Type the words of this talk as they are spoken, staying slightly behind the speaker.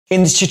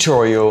In this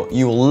tutorial,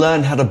 you will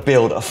learn how to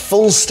build a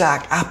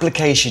full-stack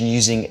application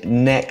using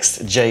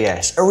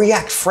NextJS, a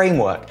React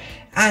framework,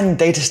 and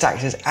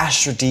DataStax's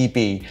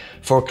AstraDB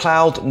for a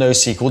cloud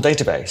NoSQL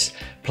database.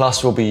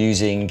 Plus, we'll be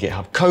using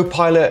GitHub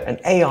Copilot and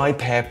AI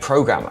pair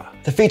programmer.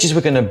 The features we're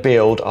going to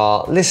build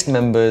are list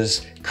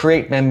members,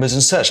 create members,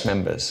 and search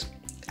members,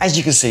 as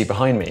you can see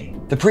behind me.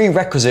 The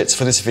prerequisites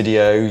for this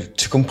video,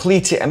 to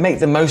complete it and make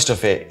the most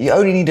of it, you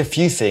only need a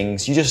few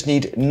things. You just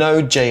need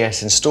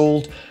Node.js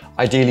installed,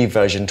 ideally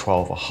version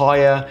 12 or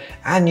higher,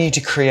 and you need to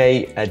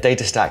create a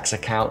DataStax's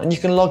account, and you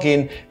can log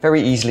in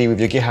very easily with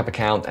your GitHub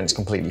account, and it's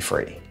completely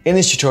free. In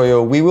this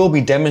tutorial, we will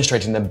be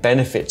demonstrating the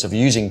benefits of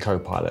using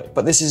Copilot,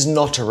 but this is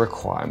not a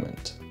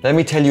requirement. Let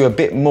me tell you a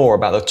bit more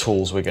about the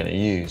tools we're going to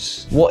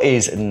use. What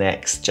is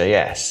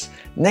NextJS?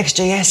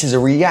 NextJS is a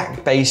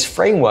React-based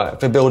framework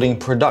for building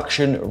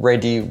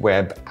production-ready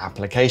web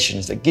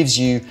applications that gives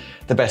you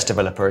the best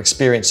developer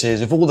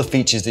experiences with all the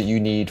features that you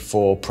need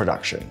for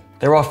production.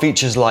 There are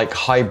features like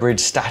hybrid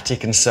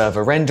static and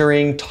server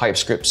rendering,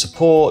 TypeScript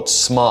support,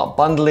 smart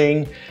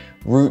bundling,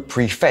 root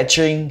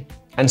prefetching,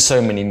 and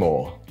so many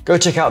more. Go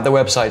check out the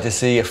website to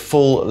see a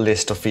full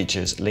list of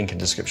features, link in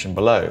the description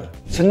below.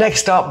 So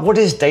next up, what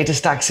is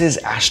DataStax's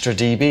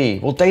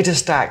AstraDB? Well,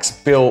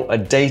 DataStax built a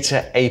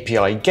data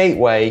API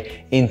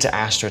gateway into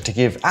Astra to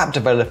give app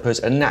developers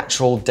a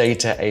natural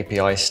data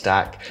API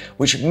stack,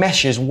 which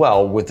meshes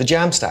well with the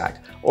Jamstack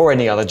or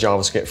any other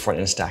JavaScript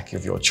front-end stack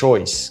of your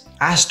choice.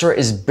 Astra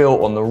is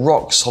built on the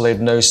rock-solid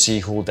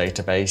NoSQL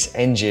database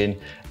engine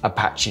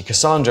Apache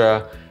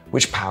Cassandra,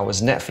 which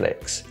powers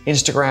Netflix,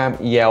 Instagram,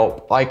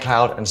 Yelp,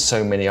 iCloud, and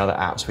so many other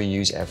apps we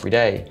use every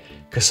day.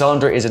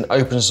 Cassandra is an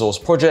open source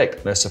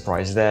project, no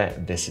surprise there,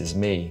 this is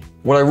me.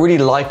 What I really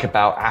like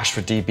about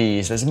AstraDB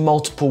is there's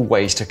multiple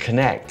ways to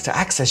connect, to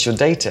access your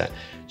data.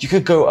 You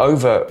could go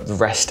over the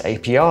REST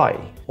API,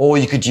 or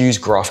you could use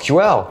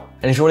GraphQL.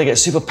 And if you want to get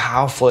super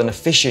powerful and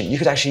efficient, you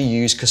could actually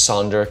use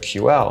Cassandra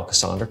QL,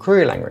 Cassandra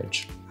Query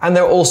Language. And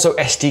there are also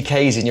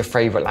SDKs in your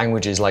favorite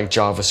languages like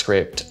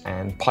JavaScript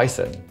and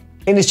Python.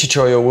 In this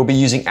tutorial, we'll be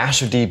using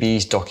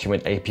AstraDB's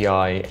document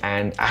API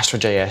and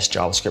AstraJS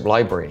JavaScript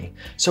library,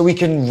 so we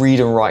can read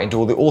and write and do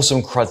all the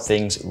awesome CRUD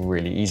things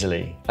really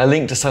easily. A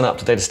link to sign up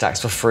to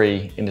DataStax for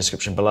free in the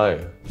description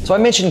below. So I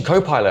mentioned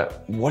Copilot.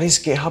 What is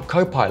GitHub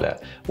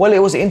Copilot? Well, it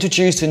was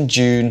introduced in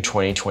June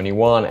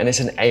 2021, and it's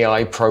an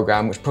AI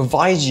program which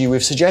provides you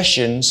with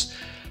suggestions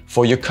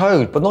for your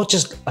code, but not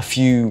just a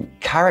few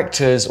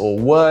characters or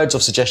words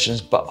of suggestions,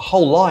 but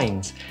whole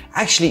lines,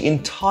 actually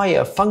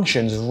entire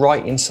functions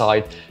right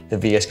inside the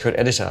VS Code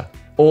editor,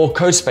 or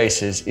code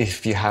spaces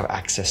if you have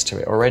access to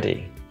it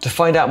already. To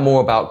find out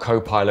more about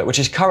Copilot, which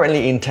is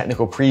currently in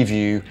technical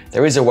preview,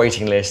 there is a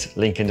waiting list,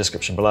 link in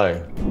description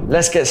below.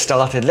 Let's get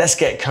started, let's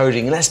get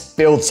coding, let's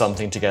build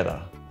something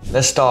together.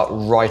 Let's start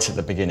right at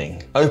the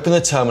beginning. Open the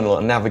terminal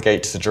and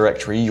navigate to the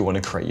directory you want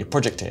to create your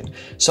project in.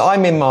 So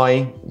I'm in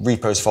my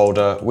repos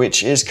folder,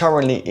 which is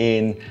currently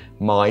in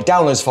my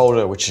downloads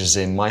folder, which is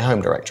in my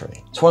home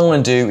directory. So what I'm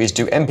going to do is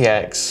do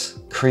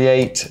npx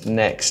create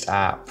next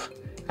app,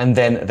 and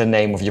then the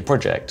name of your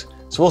project.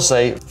 So we'll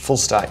say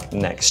Fullstack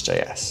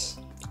Next.js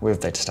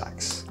with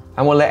DataStax.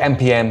 And we'll let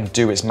npm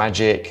do its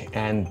magic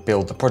and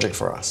build the project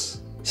for us.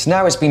 So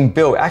now it's been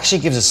built, it actually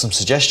gives us some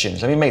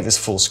suggestions. Let me make this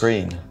full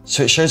screen.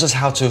 So it shows us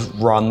how to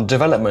run the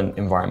development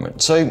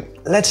environment. So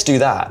let's do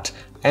that.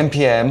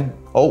 npm,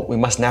 we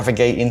must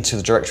navigate into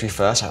the directory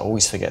first. I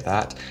always forget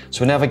that.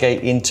 So we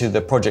navigate into the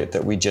project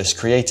that we just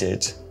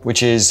created,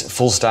 which is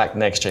Fullstack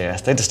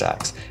Next.js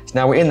DataStax. So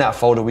now we're in that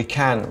folder, we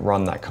can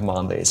run that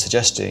command that it's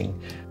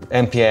suggesting,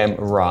 npm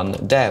run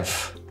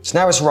dev. So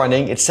now it's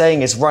running, it's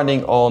saying it's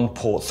running on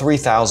port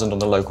 3000 on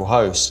the local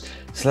host.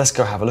 So let's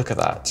go have a look at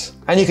that.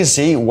 And you can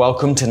see,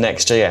 welcome to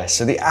Next.js.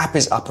 So the app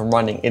is up and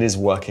running, it is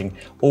working.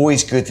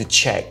 Always good to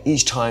check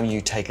each time you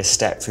take a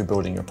step through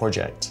building your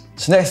project.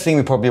 So next thing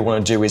we probably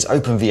want to do is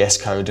open VS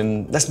Code,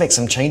 and let's make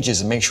some changes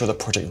and make sure the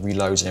project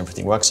reloads and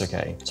everything works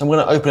okay. So I'm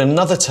going to open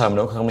another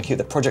terminal because I'm going to keep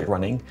the project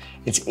running.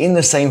 It's in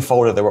the same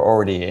folder that we're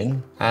already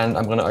in, and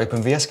I'm going to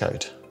open VS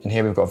Code. And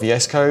here we've got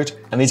VS Code,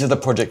 and these are the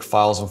project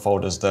files and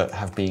folders that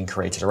have been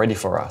created already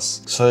for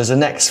us. So there's a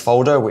next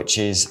folder, which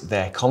is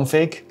their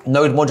config,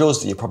 node modules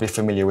that you're probably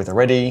familiar with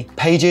already.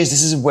 Pages,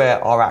 this is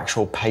where our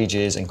actual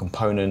pages and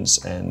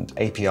components and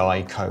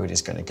API code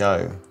is going to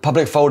go.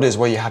 Public folder is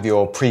where you have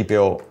your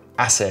pre-built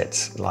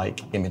assets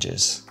like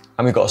images.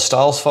 And we've got a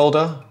styles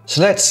folder.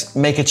 So let's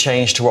make a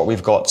change to what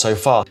we've got so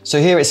far.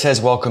 So here it says,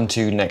 welcome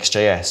to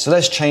Next.js. So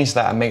let's change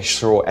that and make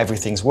sure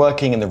everything's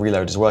working and the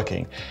reload is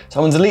working.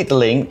 So I'm going to delete the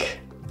link.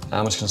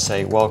 I'm just going to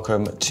say,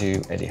 welcome to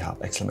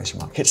EdiHub, exclamation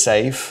mark. Hit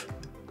save.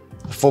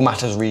 The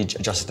format has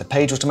readjusted the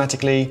page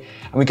automatically.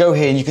 And we go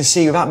here and you can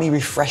see without me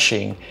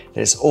refreshing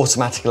that it's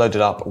automatically loaded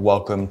up,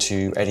 welcome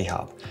to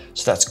EdiHub.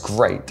 So that's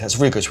great, that's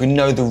really good. So we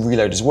know the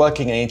reload is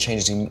working and any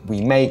changes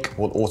we make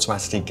will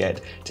automatically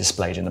get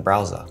displayed in the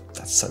browser.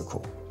 That's so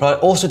cool. But I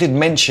also did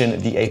mention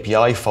the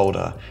API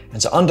folder.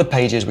 And so under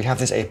pages, we have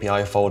this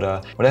API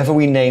folder. Whatever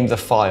we name the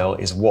file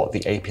is what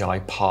the API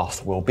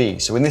path will be.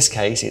 So in this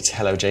case, it's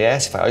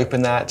hello.js. If I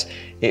open that,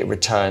 it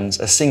returns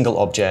a single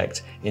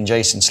object in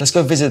JSON. So let's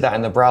go visit that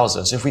in the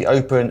browser. So if we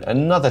open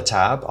another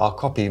tab, I'll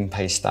copy and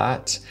paste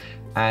that.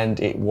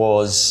 And it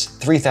was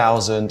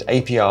 3000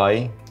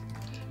 API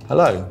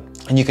hello.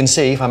 And you can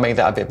see if I make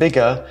that a bit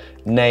bigger,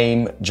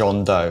 name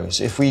John Doe.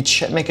 So if we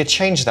make a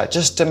change to that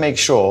just to make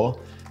sure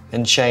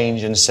and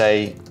change and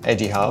say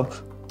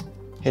EdiHub,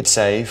 hit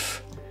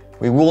save,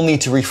 we will need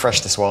to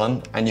refresh this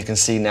one and you can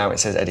see now it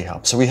says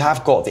EdiHub. So we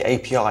have got the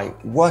API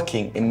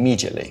working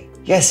immediately.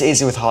 Yes, it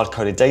is with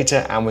hard-coded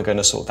data and we're going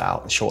to sort that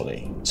out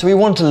shortly. So we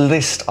want to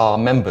list our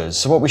members.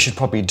 So what we should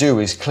probably do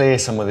is clear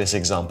some of this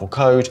example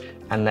code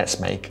and let's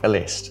make a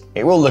list.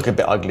 It will look a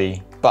bit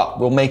ugly,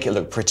 but we'll make it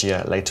look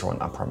prettier later on,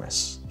 I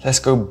promise. Let's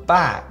go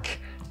back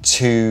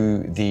to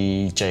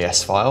the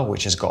JS file,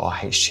 which has got our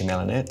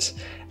HTML in it.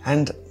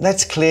 And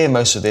let's clear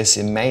most of this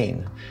in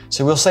main.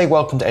 So we'll say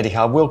welcome to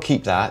EdiHub, we'll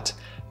keep that,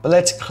 but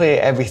let's clear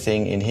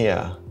everything in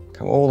here.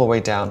 Come all the way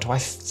down to, I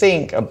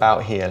think,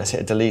 about here. Let's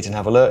hit delete and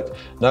have a look.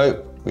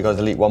 No, we got to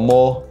delete one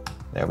more.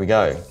 There we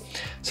go.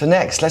 So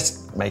next,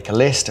 let's make a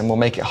list and we'll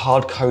make it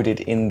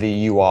hard-coded in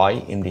the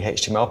UI, in the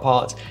HTML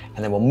part,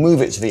 and then we'll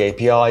move it to the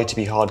API to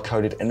be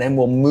hard-coded, and then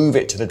we'll move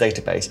it to the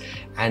database.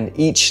 And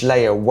each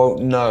layer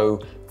won't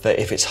know that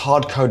if it's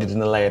hard-coded in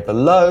the layer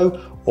below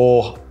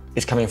or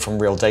it's coming from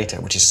real data,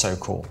 which is so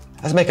cool.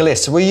 Let's make a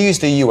list. So we'll use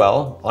the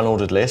UL,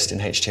 unordered list in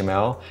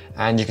HTML,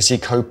 and you can see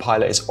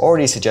Copilot is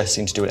already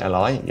suggesting to do an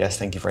LI. Yes,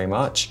 thank you very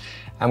much.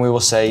 And we will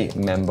say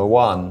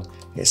member1.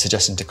 It's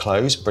suggesting to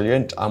close,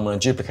 brilliant. I'm gonna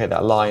duplicate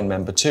that line,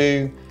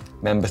 member2,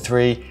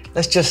 member3.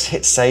 Let's just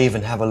hit save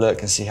and have a look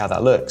and see how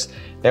that looks.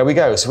 There we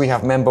go. So we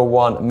have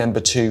member1,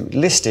 member2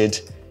 listed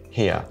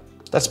here.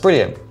 That's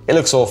brilliant. It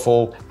looks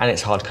awful and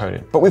it's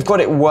hard-coded, but we've got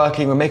it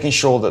working. We're making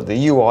sure that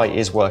the UI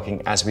is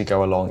working as we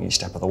go along each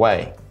step of the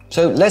way.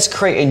 So let's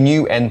create a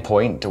new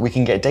endpoint that we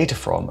can get data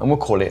from and we'll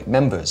call it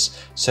members.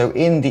 So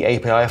in the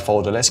API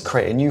folder, let's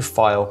create a new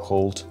file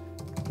called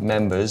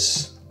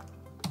members.js.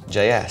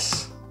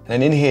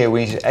 And in here,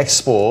 we need to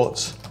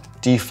export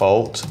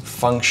default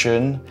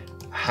function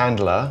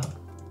handler,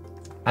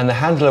 and the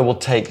handler will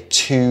take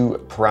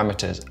two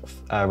parameters,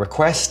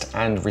 request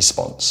and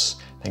response.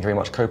 Thank you very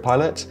much,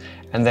 Copilot.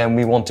 And then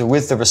we want to,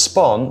 with the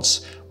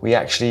response, we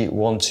actually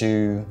want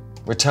to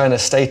return a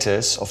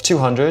status of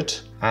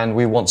 200 and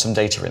we want some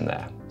data in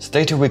there. So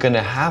data we're going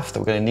to have that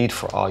we're going to need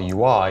for our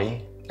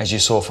UI, as you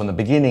saw from the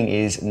beginning,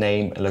 is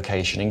name,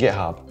 location in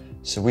GitHub.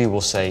 So we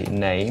will say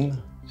name,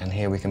 and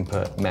here we can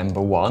put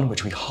member1,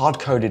 which we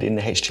hard-coded in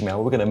the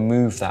HTML. We're going to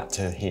move that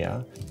to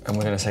here, and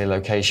we're going to say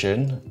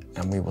location,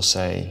 and we will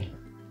say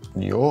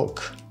New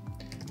York,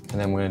 and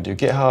then we're going to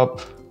do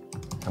GitHub,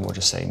 and we'll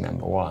just say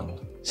member1.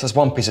 So that's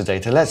one piece of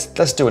data.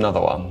 Let's do another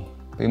one.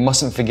 We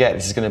mustn't forget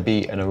this is going to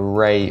be an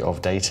array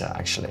of data,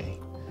 actually.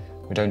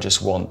 We don't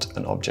just want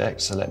an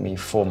object, so let me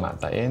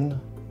format that in.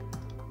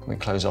 We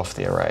close off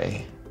the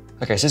array.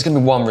 Okay, so it's going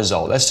to be one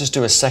result. Let's just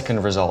do a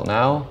second result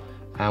now,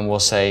 and we'll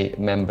say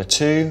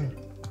member2,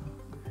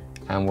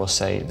 and we'll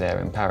say they're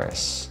in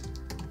Paris.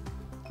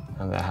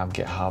 And they have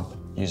GitHub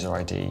user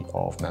ID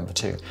of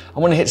member2. I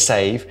want to hit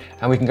save,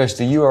 and we can go to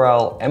the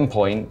URL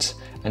endpoint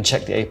and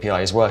check the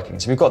API is working.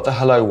 So we've got the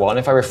hello one.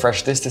 If I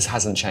refresh this, this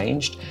hasn't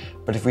changed.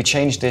 But if we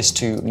change this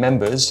to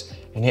members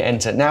and hit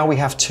enter, now we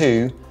have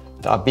two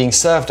that are being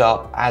served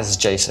up as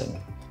JSON.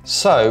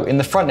 So in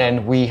the front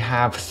end, we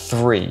have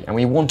three, and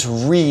we want to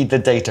read the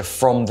data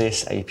from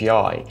this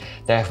API.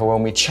 Therefore,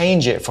 when we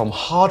change it from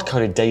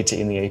hard-coded data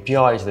in the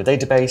API to the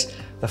database,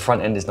 the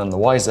front end is none the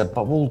wiser,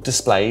 but we'll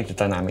display the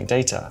dynamic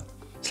data.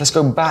 So let's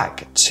go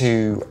back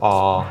to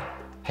our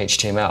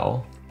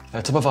HTML.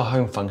 At the top of our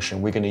home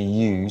function, we're going to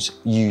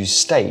use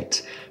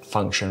state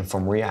function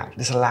from React.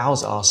 This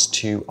allows us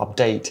to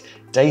update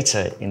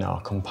data in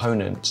our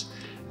component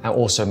and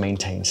also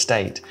maintain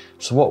state.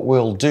 So what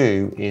we'll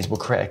do is we'll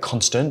create a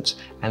constant,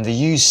 and the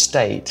use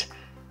state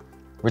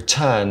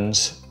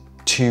returns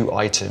two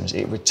items.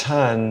 It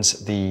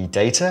returns the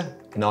data,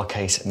 in our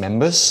case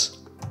members,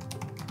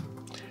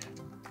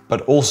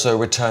 but also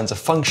returns a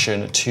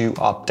function to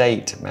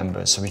update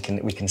members, so we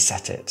can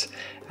set it.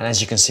 And as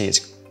you can see,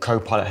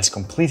 Copilot has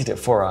completed it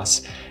for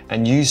us,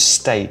 and use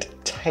state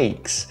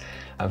takes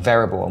a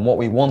variable, and what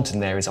we want in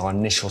there is our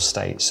initial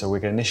state. So we're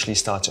going to initially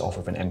start it off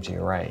with an empty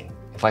array.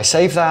 If I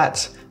save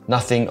that,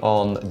 nothing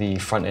on the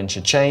front end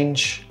should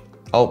change.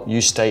 Oh,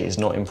 use state is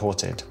not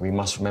imported. We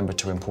must remember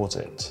to import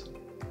it.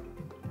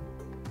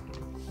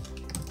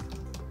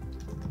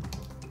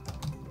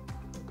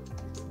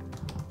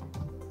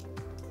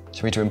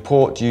 So we need to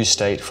import use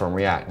state from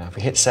React. Now if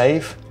we hit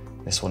save,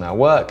 this will now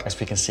work. As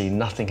we can see,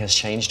 nothing has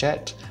changed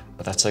yet,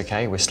 but that's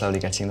okay, we're slowly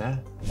getting there.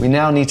 We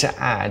now need to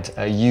add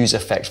a use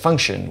effect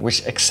function,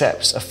 which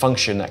accepts a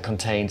function that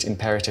contains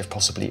imperative,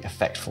 possibly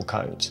effectful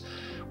codes.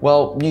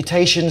 Well,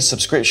 mutations,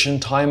 subscription,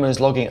 timers,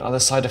 logging, other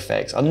side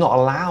effects are not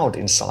allowed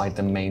inside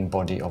the main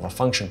body of a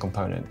function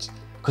component.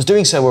 because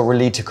doing so will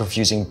lead to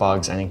confusing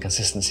bugs and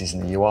inconsistencies in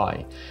the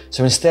UI.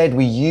 So instead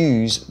we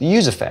use the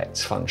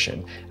useEffects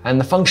function, and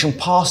the function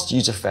passed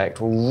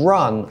useEffect will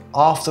run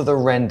after the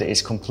render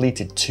is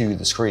completed to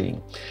the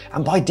screen.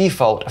 And by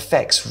default,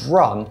 effects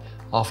run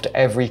after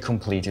every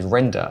completed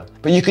render,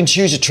 but you can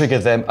choose to trigger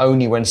them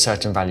only when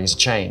certain values are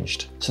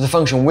changed. So the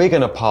function we're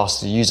going to pass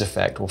to the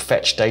useEffect will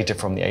fetch data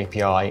from the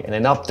API and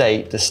then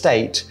update the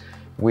state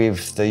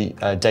with the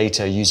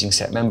data using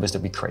set members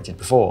that we created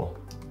before.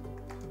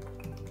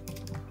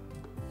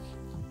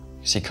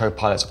 You see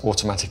Copilot's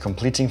automatically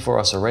completing for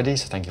us already,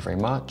 so thank you very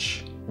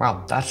much.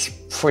 Wow, that's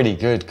pretty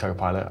good,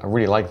 Copilot. I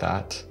really like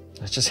that.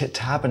 Let's just hit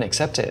tab and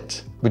accept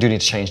it. We do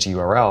need to change the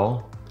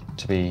URL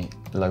to be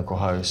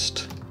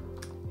localhost,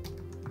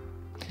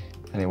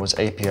 and it was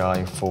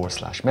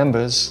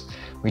API/members.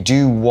 We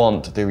do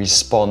want the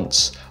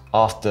response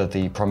after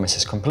the promise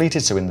is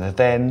completed, so in the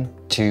then,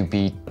 to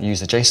use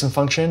the JSON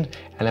function,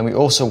 and then we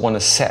also want to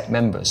set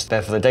members.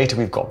 Therefore, the data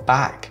we've got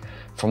back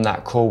from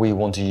that call, we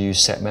want to use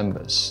set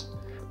members.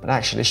 But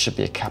actually, this should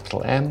be a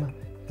capital M,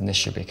 and this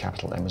should be a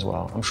capital M as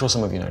well. I'm sure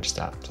some of you noticed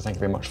that, so thank you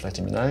very much for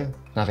letting me know.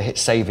 Now, if I hit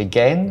save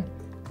again,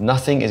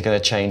 nothing is going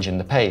to change in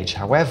the page.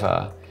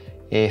 However,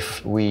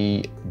 if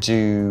we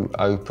do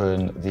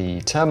open the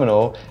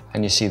terminal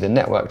and you see the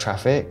network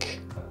traffic,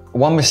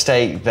 one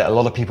mistake that a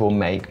lot of people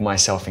make,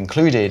 myself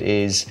included,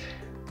 is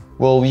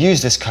we'll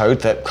use this code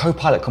that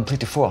Copilot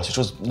completed for us, which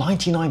was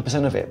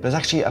 99% of it, but there's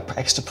actually an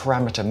extra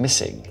parameter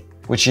missing,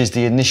 which is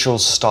the initial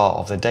start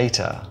of the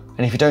data.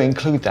 And if you don't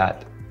include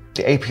that,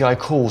 the API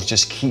calls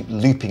just keep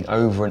looping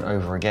over and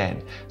over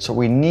again. So what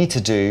we need to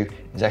do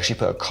is actually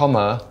put a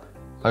comma,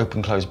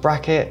 open close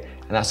bracket,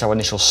 and that's our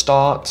initial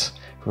start.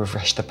 We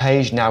refresh the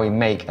page, now we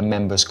make a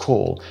members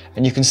call.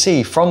 And you can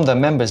see from the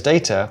members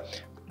data,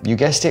 you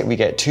guessed it, we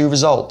get two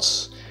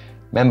results.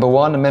 Member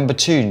 1 and member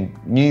 2,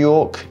 New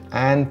York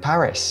and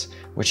Paris,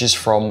 which is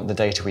from the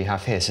data we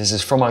have here. So this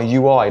is from our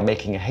UI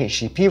making a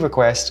HTTP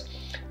request,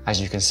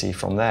 as you can see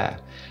from there.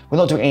 We're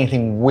not doing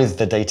anything with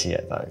the data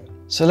yet though.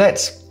 So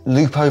let's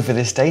loop over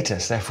this data,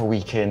 so therefore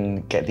we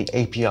can get the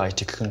API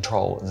to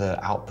control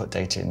the output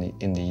data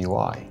in the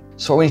UI.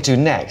 So what we need to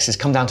do next is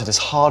come down to this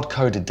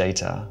hard-coded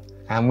data,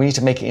 and we need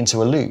to make it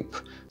into a loop.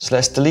 So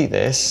let's delete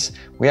this.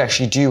 We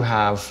actually do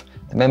have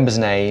the member's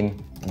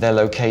name, their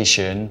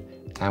location,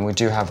 and we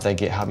do have their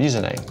GitHub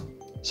username.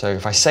 So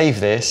if I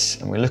save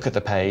this and we look at the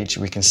page,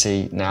 we can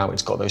see now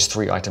it's got those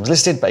 3 items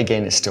listed, but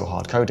again, it's still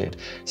hard-coded.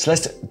 So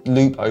let's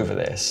loop over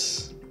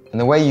this. And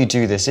the way you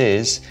do this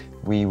is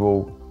we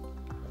will,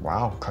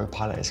 wow,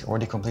 Copilot is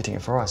already completing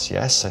it for us.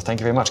 Yes, so thank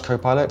you very much,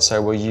 Copilot.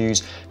 So we'll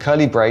use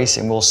curly brace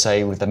and we'll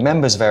say with the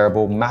members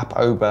variable, map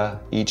over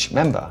each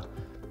member.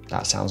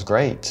 That sounds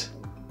great.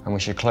 And we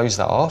should close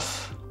that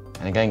off.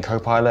 And again,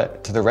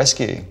 Copilot to the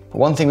rescue. But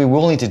one thing we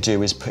will need to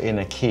do is put in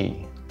a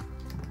key.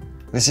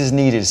 This is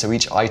needed so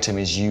each item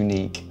is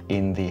unique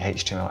in the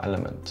HTML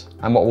element.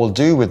 And what we'll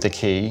do with the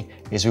key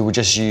is we will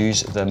just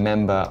use the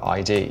member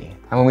ID.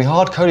 And when we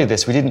hard-coded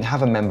this, we didn't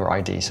have a member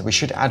ID, so we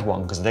should add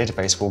one because the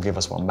database will give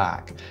us one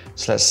back.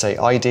 So let's say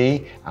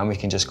ID, and we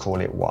can just call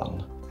it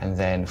 1. And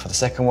then for the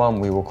second one,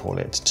 we will call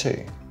it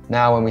 2.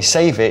 Now, when we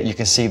save it, you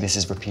can see this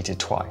is repeated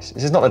twice.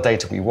 This is not the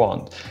data we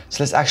want.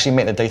 So let's actually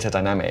make the data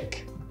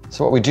dynamic.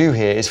 So what we do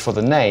here is for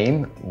the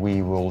name,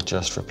 we will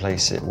just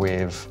replace it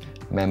with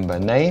member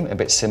name, a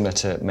bit similar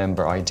to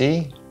member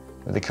ID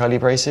with the curly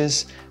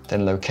braces.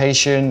 Then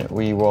location,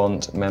 we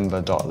want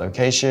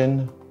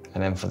member.location.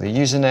 And then for the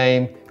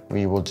username,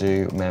 we will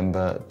do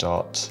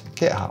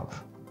member.github.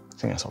 I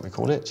think that's what we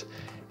called it.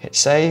 Hit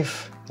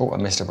save. Oh, I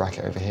missed a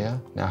bracket over here.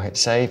 Now hit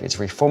save, it's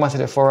reformatted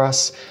it for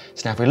us.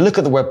 So now if we look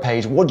at the web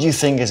page, what do you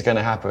think is going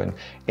to happen?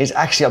 It's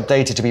actually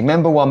updated to be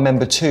member 1,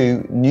 member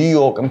 2, New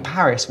York and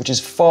Paris, which is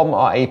from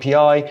our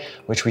API,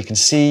 which we can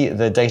see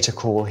the data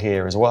call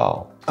here as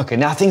well. Okay,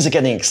 now things are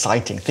getting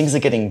exciting. Things are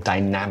getting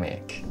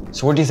dynamic.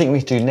 So what do you think we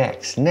need to do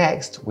next?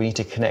 Next, we need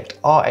to connect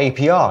our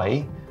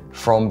API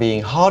from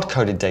being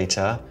hard-coded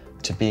data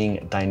to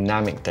being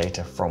dynamic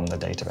data from the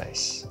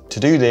database. To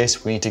do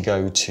this, we need to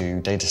go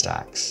to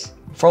DataStax's.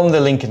 From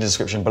the link in the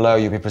description below,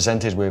 you'll be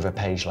presented with a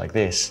page like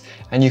this,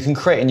 and you can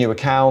create a new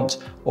account,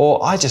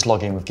 or I just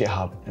log in with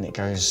GitHub and it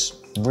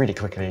goes really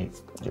quickly.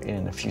 You're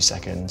in a few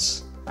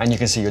seconds. And you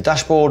can see your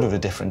dashboard with the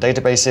different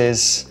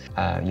databases,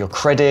 your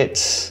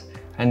credits,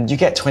 and you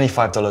get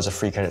 $25 of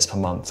free credits per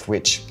month,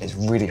 which is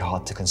really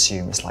hard to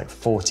consume. It's like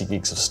 40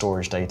 gigs of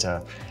storage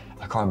data.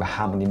 I can't remember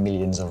how many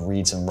millions of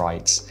reads and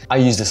writes. I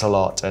use this a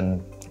lot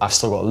and I've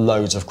still got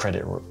loads of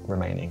credit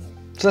remaining.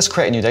 So let's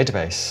create a new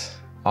database.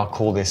 I'll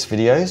call this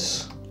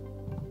videos,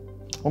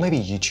 or maybe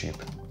YouTube.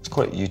 Let's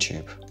call it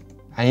YouTube.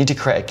 I need to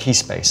create a key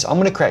space. So I'm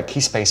going to create a key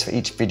space for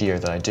each video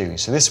that I do.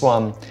 So this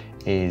one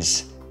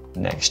is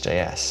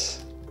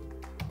NextJS.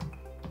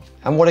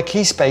 And what a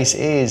key space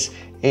is,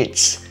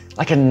 it's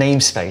like a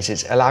namespace.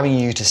 It's allowing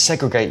you to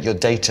segregate your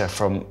data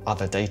from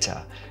other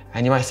data.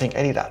 And you might think,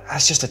 Eddie,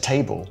 that's just a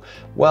table.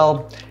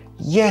 Well,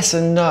 yes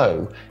and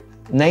no.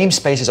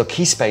 Namespaces or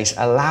key space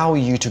allow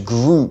you to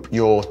group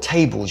your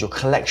tables, your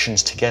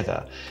collections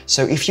together.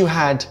 So if you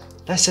had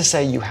Let's just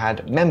say you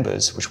had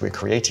members, which we're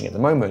creating at the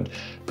moment,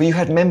 but you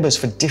had members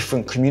for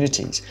different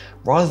communities.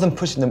 Rather than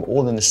putting them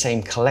all in the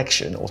same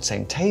collection or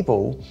same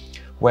table,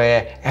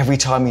 where every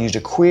time you used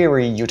a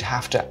query, you'd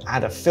have to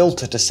add a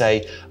filter to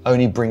say,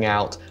 only bring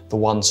out the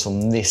ones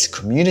from this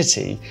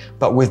community.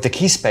 But with the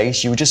key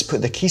space, you would just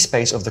put the key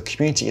space of the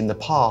community in the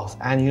path,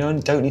 and you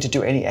don't need to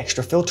do any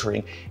extra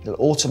filtering. It'll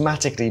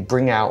automatically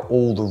bring out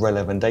all the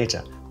relevant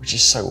data, which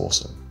is so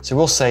awesome. So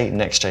we'll say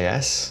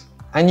NextJS,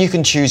 and you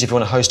can choose if you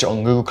want to host it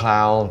on Google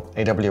Cloud,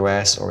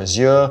 AWS, or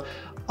Azure.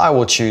 I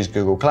will choose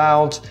Google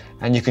Cloud,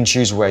 and you can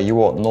choose where you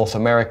want. North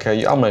America,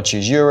 I'm going to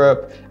choose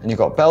Europe, and you've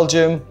got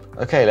Belgium.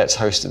 Okay, let's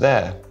host it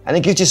there. And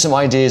it gives you some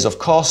ideas of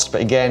cost,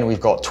 but again,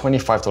 we've got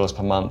 $25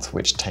 per month,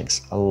 which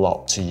takes a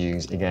lot to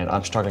use. Again,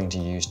 I'm struggling to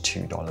use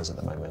 $2 at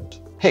the moment.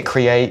 Hit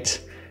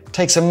create,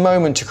 takes a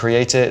moment to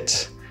create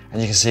it,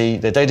 and you can see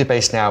the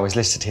database now is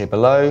listed here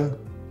below,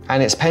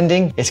 and it's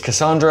pending. It's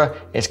Cassandra.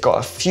 It's got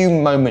a few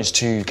moments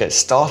to get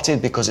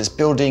started because it's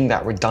building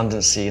that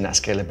redundancy and that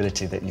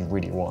scalability that you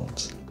really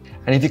want.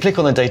 And if you click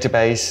on the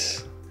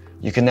database,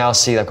 you can now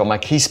see I've got my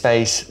key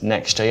space,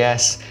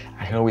 Next.js.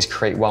 I can always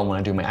create one when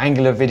I do my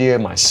Angular video,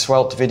 my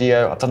Svelte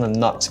video. I've done the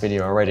Nuxt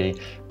video already,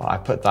 but I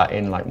put that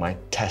in like my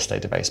test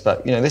database.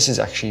 But this is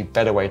actually a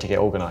better way to get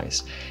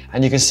organized.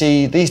 And you can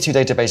see these two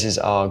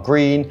databases are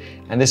green,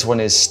 and this one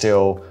is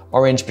still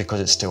orange because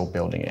it's still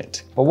building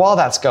it. But while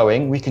that's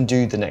going, we can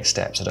do the next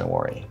step, so don't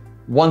worry.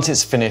 Once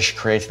it's finished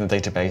creating the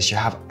database, you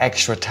have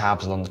extra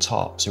tabs along the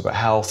top. So you've got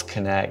Health,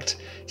 Connect,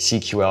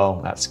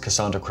 CQL, that's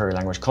Cassandra Query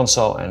Language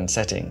Console, and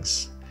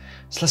Settings.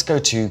 So let's go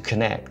to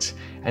Connect.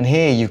 And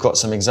here you've got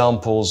some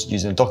examples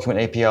using a document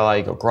API,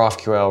 you've got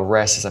GraphQL,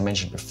 REST, as I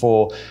mentioned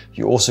before.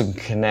 You also can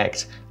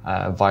connect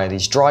via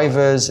these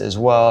drivers as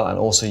well, and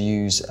also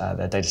use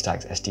their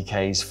DataStax's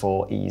SDKs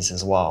for ease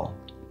as well.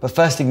 But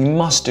first thing you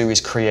must do is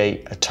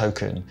create a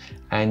token.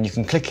 And you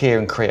can click here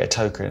and create a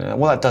token. And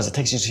what that does, it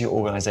takes you to your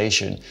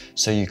organization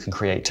so you can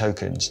create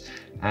tokens.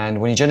 And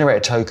when you generate a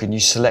token, you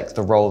select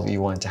the role that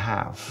you want it to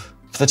have.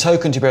 For the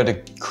token to be able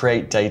to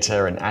create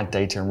data and add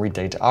data and read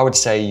data, I would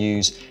say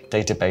use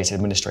Database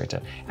Administrator.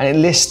 And it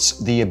lists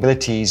the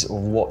abilities of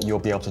what you'll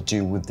be able to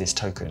do with this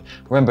token.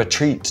 Remember,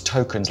 treat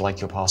tokens like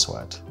your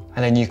password.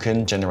 And then you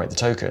can generate the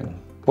token.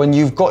 When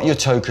you've got your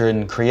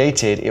token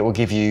created, it will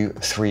give you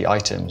 3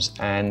 items.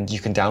 And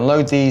you can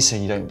download these so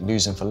you don't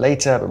lose them for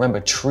later. But remember,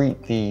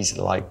 treat these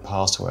like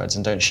passwords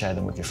and don't share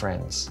them with your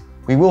friends.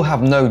 We will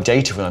have no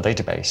data in our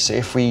database. So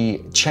if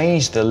we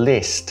change the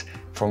list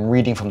from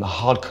reading from the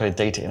hard-coded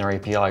data in our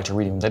API to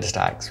reading from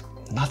DataStax's,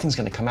 nothing's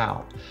going to come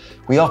out.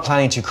 We are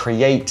planning to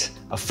create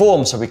a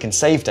form so we can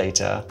save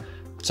data.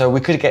 So we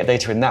could get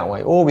data in that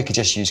way, or we could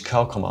just use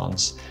curl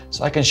commands.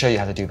 So I can show you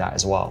how to do that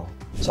as well.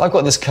 So I've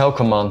got this curl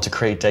command to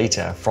create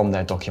data from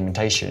their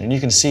documentation. And you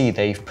can see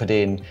they've put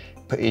in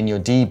your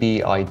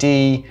DB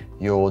ID,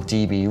 your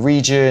DB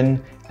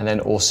region, and then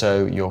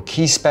also your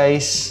key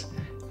space.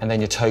 And then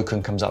your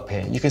token comes up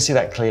here. You can see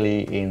that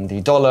clearly in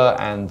the dollar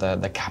and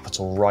the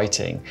capital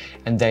writing.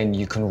 And then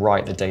you can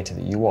write the data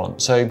that you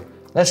want. So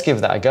let's give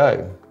that a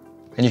go.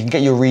 And you can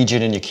get your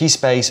region and your key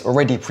space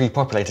already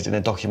pre-populated in the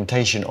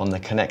documentation on the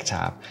Connect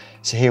tab.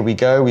 So here we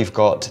go, we've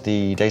got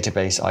the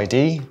database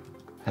ID.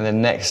 And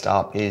then next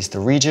up is the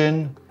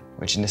region,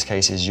 which in this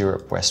case is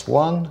Europe West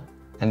 1.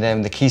 And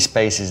then the key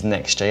space is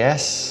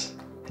Next.js.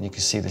 And you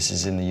can see this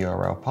is in the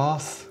URL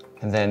path.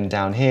 And then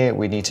down here,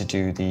 we need to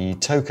do the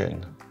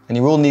token. And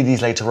you will need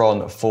these later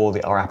on for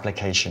our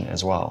application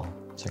as well.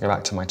 So go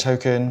back to my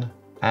token.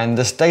 And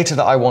this data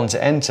that I want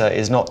to enter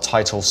is not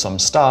title some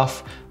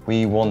stuff.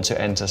 We want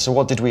to enter, so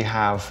what did we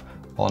have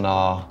on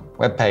our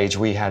webpage?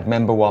 We had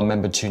member 1,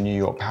 member 2, New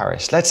York,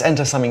 Paris. Let's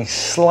enter something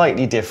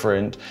slightly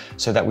different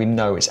so that we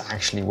know it's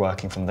actually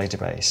working from the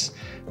database.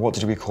 What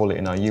did we call it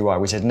in our UI?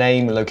 We said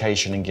name,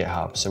 location, and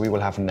GitHub. So we will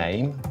have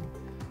name,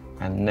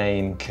 and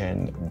name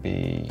can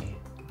be,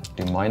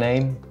 do my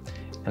name.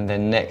 And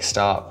then next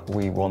up,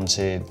 we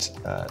wanted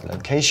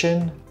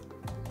location.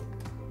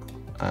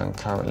 I'm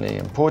currently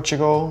in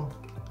Portugal.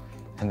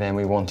 And then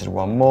we wanted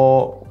one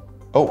more.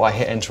 Oh, I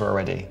hit enter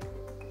already.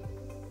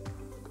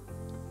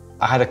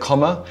 I had a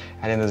comma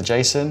at the end of the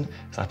JSON,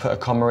 so I put a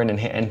comma in and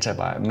hit enter,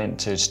 but I meant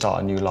to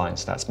start a new line,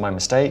 so that's my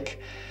mistake.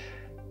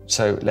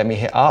 So let me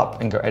hit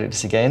up and go edit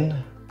this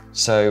again.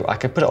 So I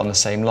could put it on the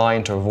same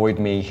line to avoid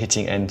me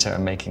hitting enter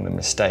and making the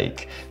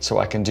mistake. So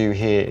what I can do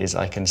here is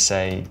I can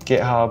say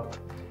GitHub,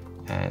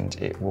 and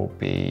it will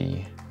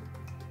be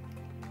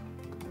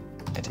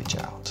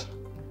edit out.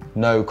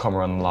 No comma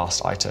on the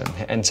last item,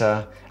 hit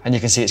enter, and you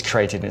can see it's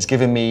created and it's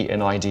given me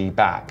an ID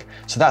back.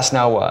 So that's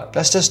now worked.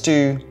 Let's just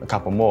do a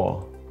couple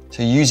more.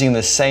 So using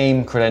the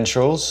same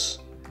credentials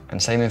and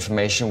same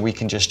information, we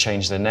can just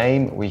change the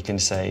name. We can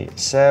say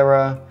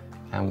Sarah,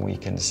 and we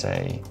can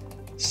say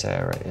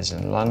Sarah is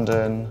in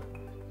London,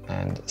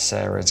 and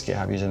Sarah's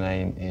GitHub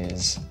username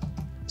is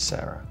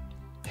Sarah.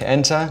 Hit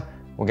enter,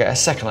 we'll get a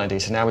second ID,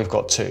 so now we've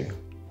got 2.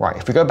 Right,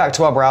 if we go back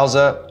to our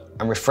browser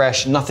and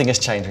refresh, nothing has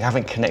changed. We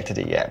haven't connected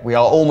it yet. We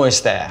are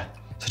almost there.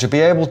 So to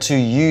be able to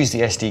use the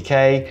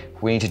SDK,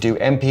 we need to do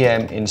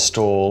npm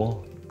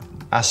install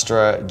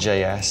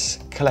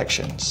AstraJS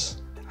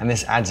collections. And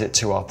this adds it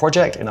to our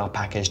project in our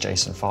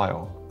package.json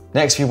file.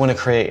 Next, we want to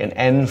create an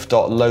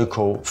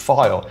env.local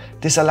file.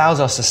 This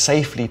allows us to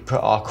safely put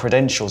our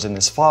credentials in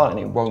this file and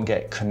it won't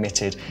get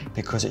committed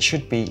because it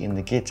should be in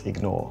the git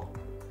ignore.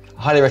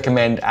 I highly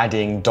recommend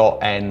adding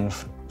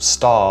 .env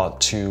star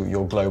to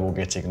your global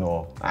git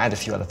ignore. I add a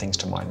few other things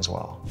to mine as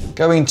well.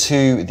 Going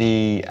to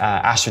the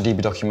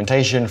AstraDB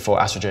documentation for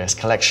AstraJS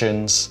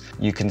collections,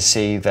 you can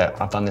see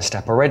that I've done this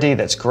step already,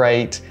 that's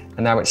great.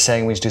 And now it's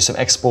saying we need to do some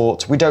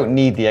exports. We don't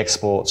need the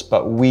exports,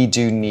 but we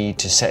do need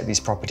to set these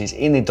properties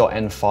in the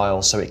 .env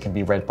file so it can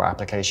be read by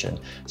application.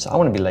 So I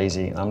want to be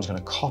lazy and I'm just going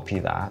to copy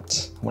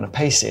that. I'm going to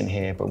paste it in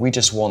here, but we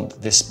just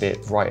want this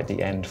bit right at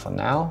the end for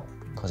now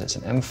because it's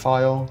an env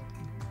file.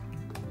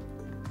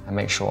 And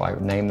make sure I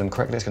name them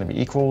correctly. It's going to be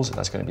equals,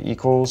 that's going to be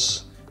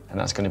equals, and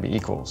that's going to be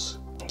equals.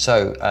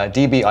 So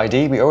db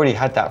ID, we already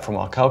had that from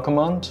our curl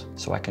command,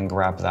 so I can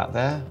grab that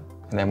there.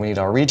 And then we need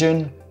our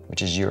region,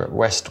 which is Europe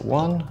West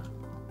 1.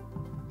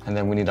 And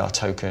then we need our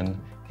token,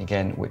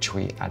 again, which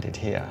we added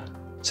here.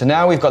 So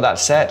now we've got that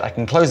set, I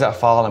can close that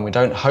file and we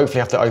don't hopefully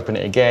have to open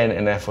it again,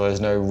 and therefore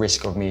there's no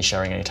risk of me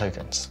sharing any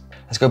tokens.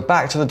 Let's go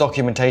back to the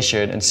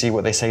documentation and see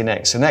what they say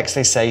next. So next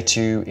they say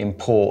to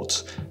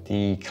import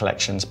the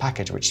collections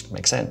package, which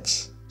makes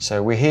sense.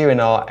 So we're here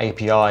in our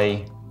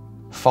API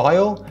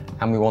file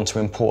and we want to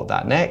import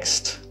that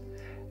next.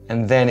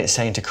 And then it's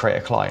saying to create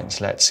a client.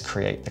 So let's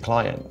create the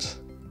client.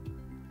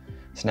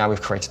 So now we've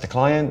created the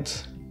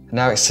client.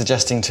 Now it's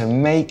suggesting to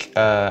make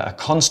a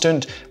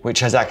constant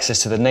which has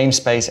access to the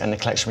namespace and the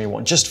collection we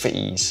want, just for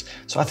ease.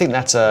 So I think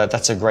that's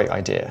a great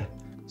idea.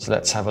 So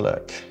let's have a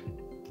look.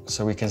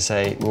 So we can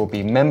say it will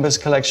be members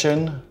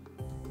collection,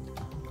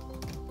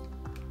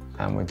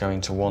 and we're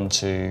going to want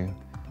to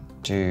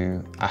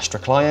do Astra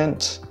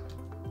client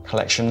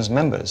collections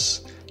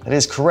members. That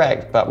is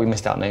correct, but we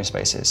missed out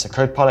namespaces. So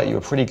Copilot, you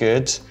were pretty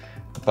good,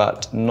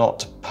 but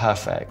not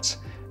perfect.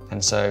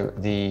 And so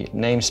the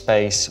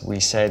namespace we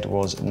said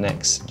was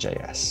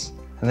NextJS.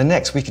 And the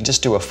next, we can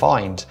just do a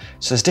find.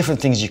 So there's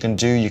different things you can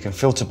do. You can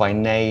filter by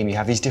name. You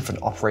have these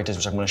different operators,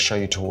 which I'm going to show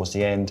you towards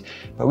the end.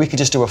 But we could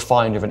just do a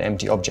find of an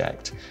empty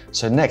object.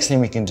 So next thing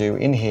we can do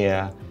in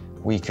here,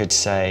 we could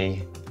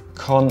say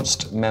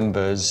const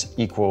members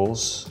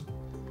equals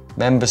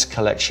members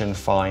collection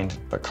find,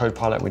 but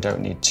Copilot, we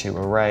don't need to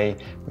array.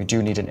 We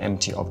do need an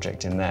empty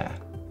object in there.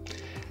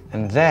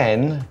 And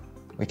then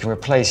we can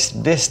replace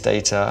this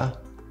data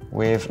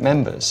with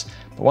members.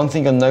 But one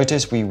thing you'll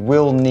notice, we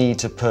will need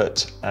to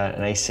put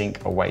an async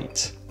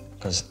await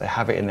because they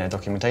have it in their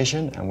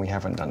documentation and we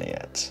haven't done it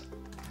yet.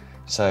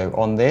 So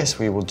on this,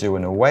 we will do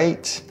an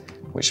await,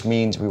 which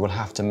means we will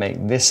have to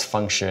make this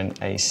function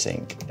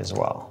async as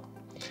well.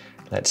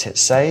 Let's hit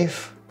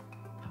save.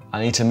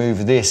 I need to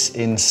move this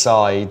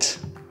inside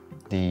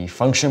the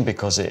function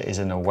because it is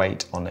an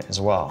await on it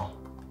as well.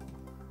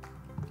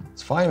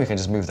 It's fine, we can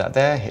just move that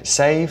there, hit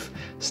save.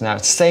 So now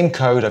it's the same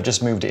code, I've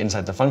just moved it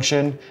inside the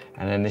function,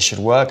 and then this should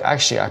work.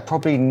 Actually, I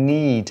probably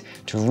need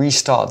to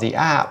restart the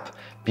app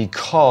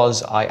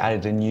because I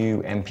added a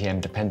new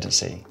npm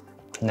dependency.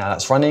 Now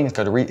that's running, let's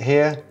go to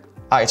here.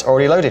 It's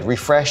already loaded,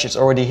 refresh, it's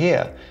already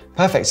here.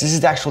 Perfect, so this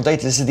is the actual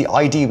data, this is the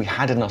ID we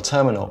had in our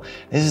terminal.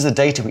 This is the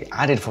data we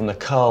added from the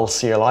curl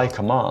CLI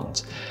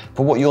command.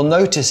 But what you'll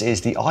notice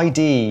is the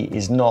ID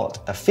is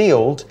not a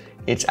field,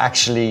 it's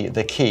actually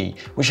the key,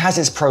 which has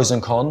its pros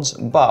and cons,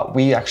 but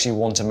we actually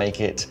want to make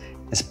it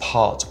as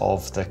part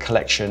of the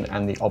collection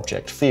and the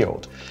object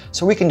field.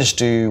 So we can just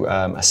do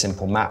a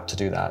simple map to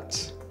do that.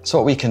 So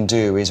what we can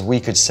do is we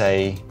could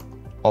say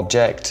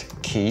object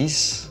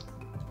keys,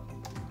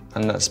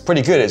 and that's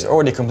pretty good. It's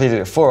already completed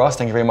it for us.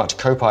 Thank you very much,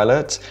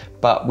 Copilot,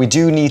 but we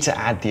do need to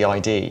add the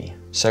ID.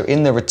 So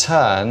in the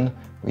return,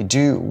 we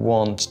do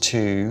want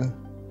to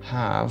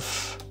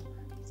have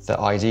the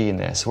ID in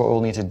there. So what we'll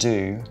need to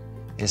do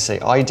is say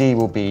ID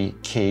will be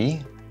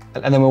key,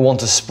 and then we'll want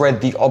to spread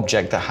the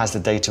object that has the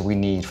data we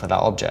need for that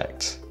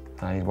object.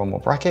 I need one more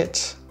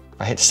bracket.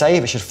 If I hit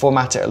save, it should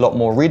format it a lot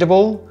more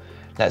readable.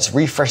 Let's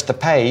refresh the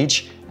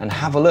page and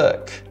have a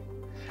look.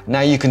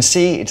 Now you can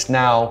see it's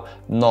now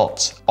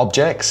not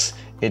objects,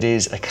 it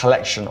is a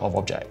collection of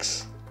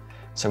objects.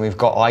 So we've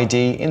got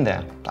ID in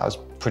there. That was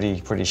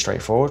pretty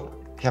straightforward.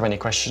 If you have any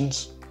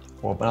questions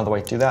or another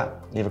way to do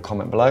that, leave a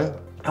comment below.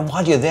 And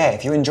while you're there,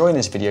 if you're enjoying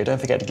this video, don't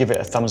forget to give it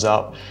a thumbs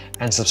up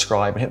and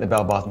subscribe and hit the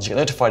bell button so you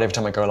get notified every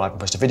time I go live and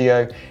post a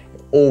video. It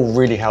all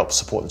really helps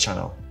support the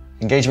channel.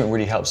 Engagement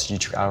really helps the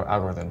YouTube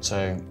algorithm.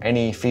 So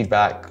any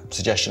feedback,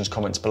 suggestions,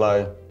 comments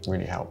below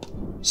really help.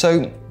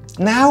 So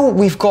now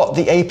we've got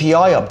the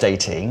API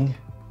updating.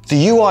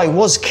 The UI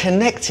was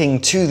connecting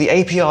to the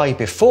API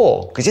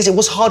before, because yes, it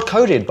was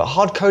hard-coded, but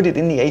hard-coded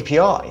in the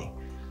API.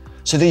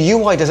 So the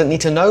UI doesn't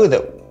need to know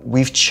that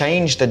we've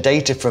changed the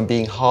data from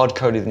being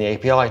hard-coded in the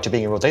API to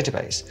being a real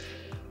database.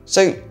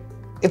 So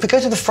if we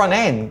go to the front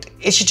end,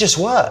 it should just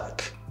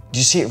work. Did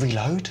you see it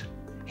reload?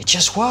 It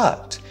just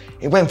worked.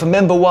 It went from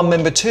member 1,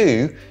 member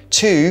 2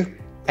 to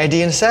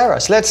Eddie and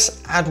Sarah. So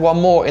let's add one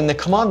more in the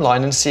command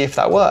line and see if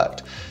that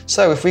worked.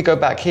 So if we go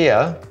back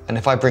here, and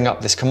if I bring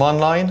up this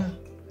command line,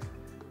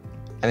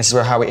 and this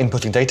is how we're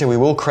inputting data, we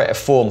will create a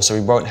form so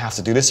we won't have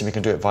to do this and we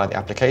can do it via the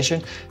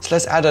application. So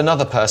let's add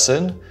another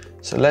person.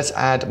 So let's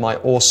add my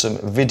awesome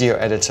video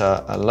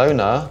editor,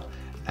 Alona,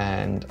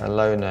 and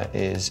Alona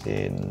is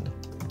in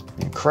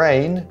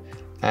Ukraine,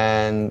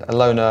 and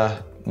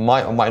Alona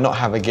might or might not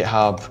have a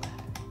GitHub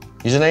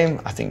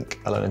username. I think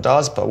Alona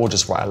does, but we'll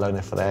just write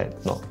Alona for there,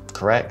 not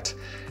correct.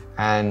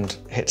 And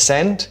hit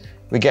send.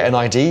 We get an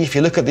ID. If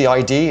you look at the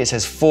ID, it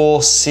says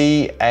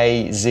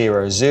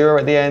 4CA00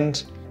 at the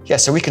end. Yeah,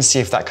 so we can see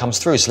if that comes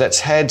through. So let's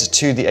head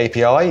to the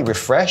API,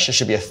 refresh. There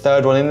should be a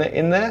third one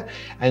in there.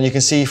 And you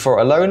can see for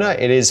Alona,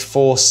 it is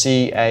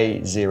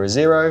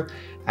 4CA00.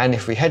 And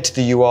if we head to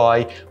the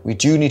UI, we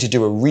do need to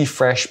do a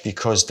refresh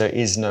because there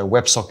is no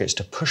WebSockets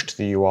to push to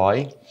the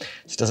UI.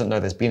 So it doesn't know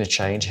there's been a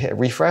change. Hit a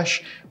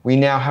refresh. We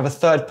now have a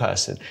third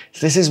person.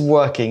 So this is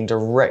working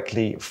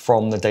directly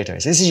from the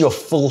database. This is your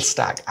full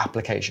stack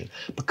application.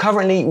 But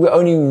currently we're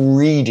only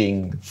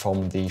reading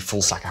from the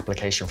full stack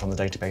application from the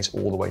database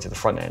all the way to the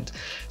front end.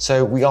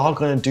 So we are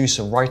going to do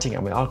some writing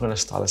and we are going to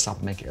style this up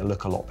and make it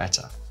look a lot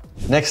better.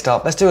 Next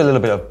up, let's do a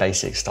little bit of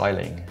basic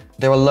styling.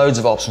 There are loads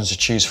of options to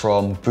choose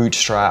from: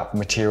 Bootstrap,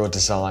 Material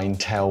Design,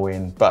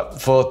 Tailwind, but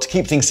to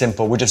keep things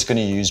simple, we're just going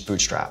to use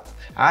Bootstrap.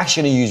 I'm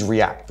actually going to use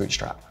React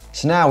Bootstrap.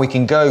 So now we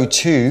can go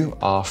to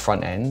our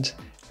front end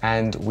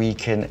and we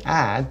can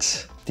add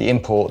the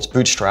imports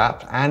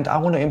Bootstrap, and I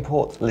want to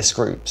import list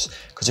groups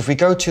because if we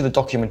go to the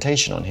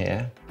documentation on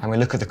here and we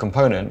look at the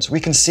components,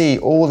 we can see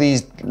all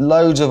these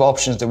loads of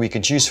options that we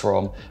can choose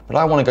from, but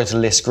I want to go to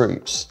list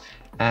groups.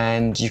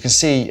 And you can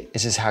see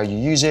this is how you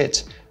use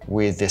it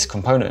with this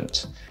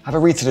component. Have a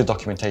read through the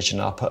documentation.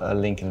 I'll put a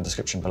link in the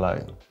description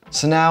below.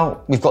 So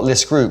now we've got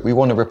list group. We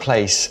want to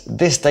replace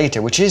this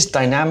data, which is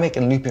dynamic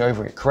and looping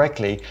over it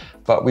correctly,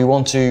 but we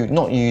want to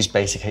not use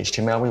basic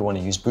HTML. We want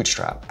to use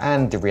Bootstrap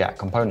and the React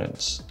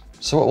components.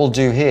 So what we'll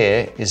do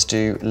here is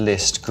do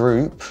list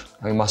group,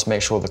 and we must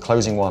make sure the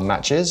closing one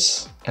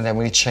matches. And then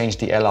we change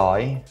the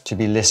LI to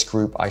be list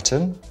group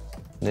item,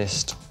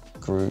 list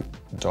group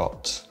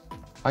dot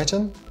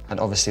item, and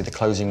obviously the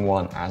closing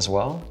one as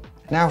well.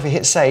 Now if we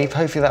hit save,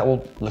 hopefully that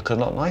will look a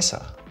lot nicer.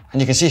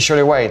 And you can see straight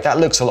away, that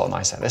looks a lot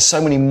nicer. There's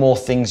so many more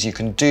things you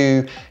can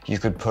do. You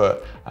could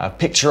put a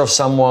picture of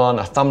someone,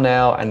 a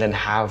thumbnail, and then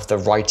have the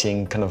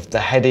writing, kind of the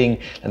heading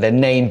and their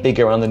name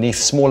bigger and underneath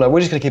smaller. We're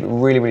just gonna keep it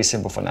really, really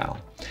simple for now.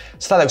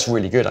 So that looks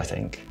really good, I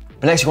think.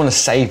 But next we want to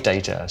save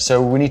data.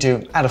 So we need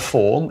to add a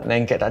form and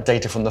then get that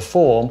data from the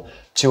form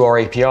to our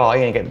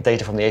API and get the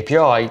data from the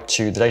API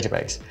to the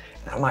database.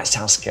 That might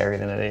sound scarier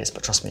than it is,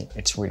 but trust me,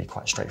 it's really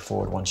quite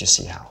straightforward once you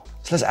see how.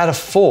 So let's add a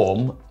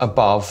form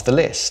above the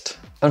list.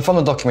 And from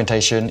the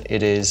documentation,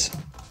 it is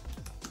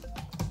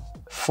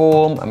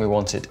form, and we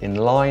want it in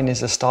line is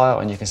the style,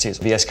 and you can see it's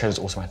VS Code has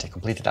automatically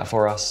completed that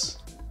for us.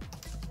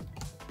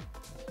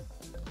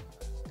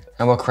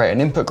 And we'll create an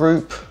input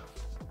group.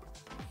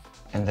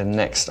 And then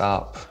next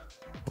up,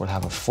 we'll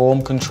have a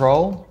form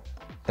control.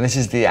 And this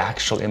is the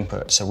actual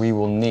input. So we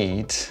will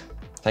need,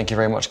 thank you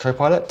very much,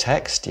 Copilot,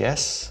 text,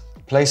 yes.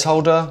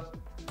 Placeholder,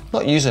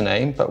 not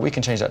username, but we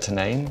can change that to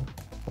name.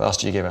 What else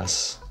do you give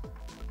us?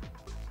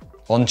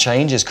 On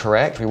change is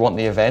correct. We want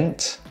the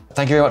event.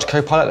 Thank you very much,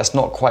 Copilot. That's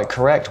not quite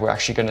correct. We're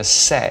actually going to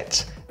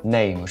set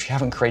name, which we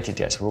haven't created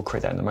yet, so we'll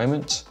create that in a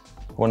moment.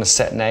 We want to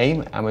set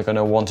name, and we're going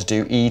to want to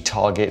do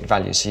target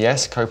value. So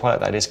yes, Copilot,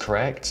 that is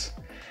correct.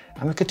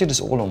 And we could do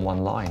this all on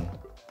one line.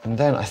 And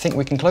then I think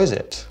we can close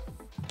it.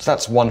 So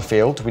that's one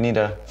field. We need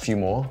a few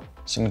more.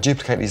 So I'm going to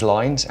duplicate these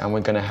lines, and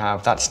we're going to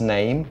have, that's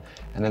name.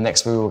 And then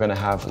next we're going to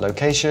have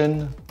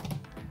location,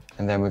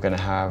 and then we're going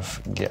to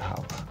have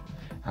GitHub.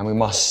 And we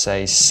must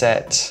say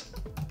set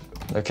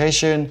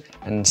location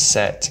and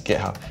set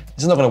GitHub.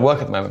 This is not going to work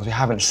at the moment because we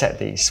haven't set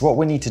these. So what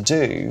we need to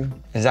do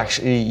is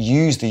actually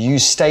use the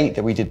use state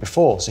that we did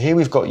before. So here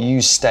we've got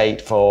use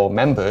state for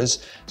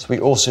members. So we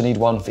also need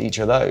one for each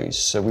of those.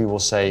 So we will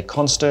say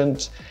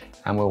constant,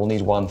 and we will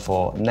need one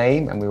for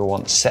name, and we will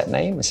want set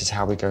name. This is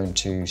how we're going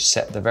to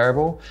set the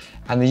variable.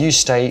 And the use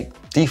state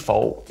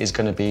default is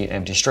going to be an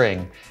empty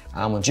string.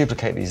 And we'll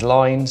duplicate these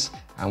lines,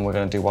 and we're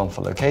going to do one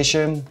for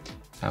location,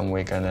 and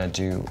we're going to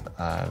do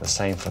the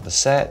same for the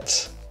set.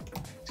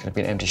 It's going to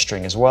be an empty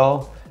string as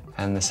well.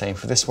 And the same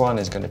for this one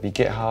is going to be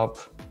GitHub,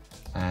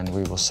 and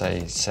we will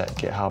say set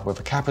GitHub with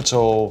a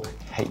capital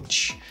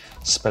H.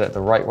 Spell it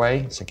the right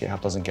way so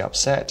GitHub doesn't get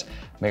upset.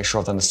 Make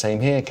sure I've done the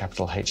same here,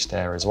 capital H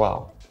there as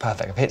well.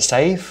 Perfect. I've hit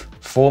save.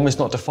 Form is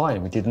not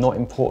defined. We did not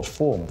import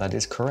form. That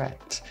is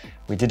correct.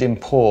 We did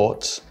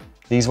import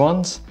these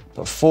ones,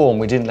 but form,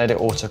 we didn't let it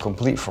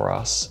auto-complete for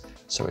us,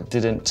 so it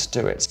didn't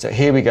do it. So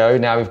here we go.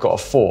 Now we've got a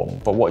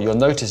form, but what you'll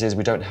notice is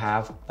we don't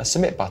have a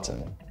submit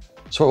button.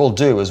 So what we'll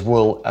do is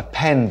we'll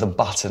append the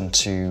button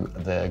to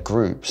the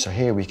group. So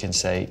here we can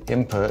say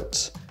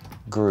input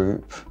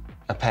group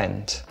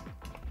append.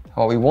 And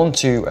what we want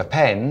to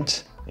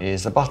append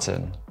is the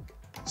button.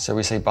 So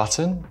we say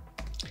button,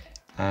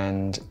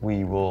 and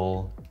we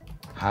will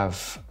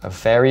have a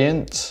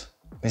variant.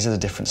 These are the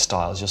different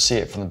styles. You'll see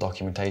it from the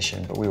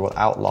documentation, but we will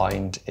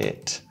outline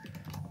it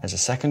as a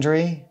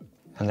secondary.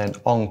 And then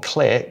on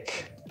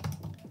click,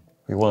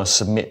 we want to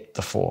submit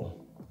the form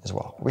as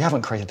well. We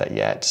haven't created that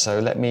yet, so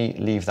let me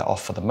leave that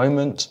off for the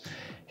moment.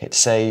 Hit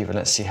save and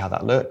let's see how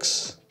that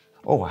looks.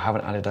 Oh, I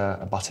haven't added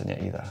a button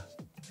yet either.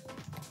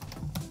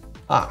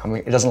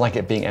 It doesn't like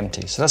it being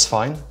empty, so that's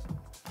fine.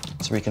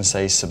 So we can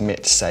say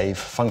submit save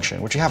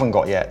function, which we haven't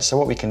got yet. So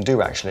what we can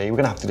do actually, we're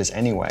gonna have to do this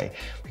anyway.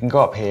 We can go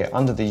up here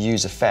under the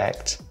use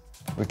effect,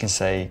 we can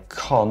say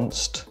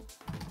const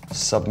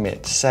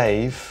submit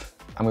save,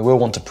 and we will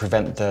want to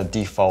prevent the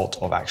default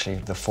of actually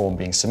the form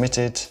being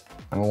submitted.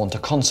 And we want to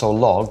console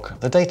log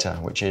the data,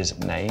 which is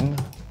name,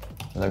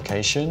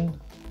 location,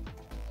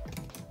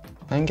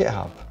 and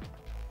GitHub.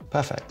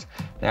 Perfect.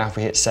 Now if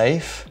we hit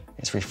save,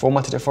 it's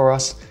reformatted it for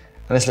us.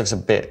 And this looks a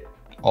bit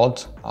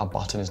odd. Our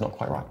button is not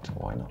quite right.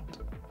 Why not?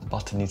 The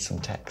button needs some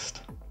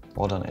text.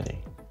 Well done, Eddie.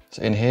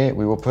 So in here,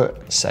 we will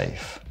put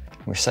save.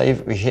 We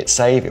hit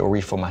save, it will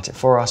reformat it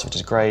for us, which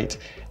is great.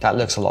 That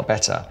looks a lot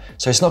better.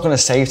 So it's not going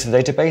to save to the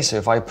database. So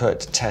if I put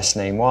test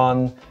name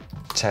 1,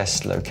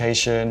 test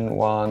location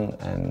 1,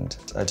 and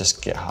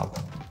just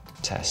GitHub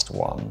test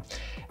 1,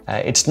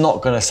 it's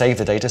not going to save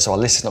the data. So our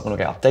list is not going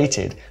to get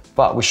updated,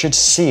 but we should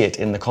see it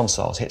in the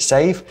console. So hit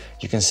save,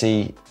 you can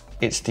see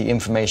it's the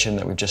information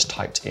that we've just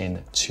typed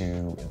in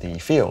to the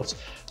fields.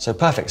 So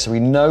perfect, so we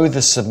know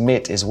the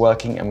submit is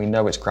working and we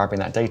know it's grabbing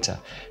that data.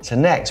 So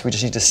next, we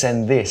just need to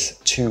send this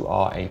to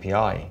our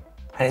API.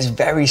 And it's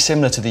very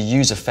similar to the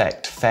use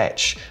effect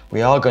fetch.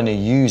 We are going to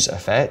use a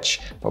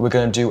fetch, but we're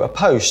going to do a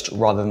post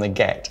rather than a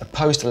get. A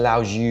post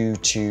allows you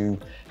to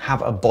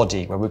have a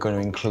body where we're going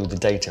to include the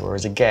data,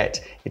 whereas a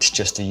get, it's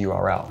just a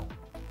URL.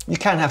 You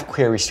can have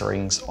query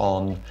strings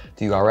on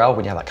the URL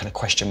when you have that kind of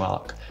question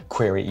mark,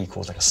 query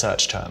equals like a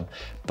search term.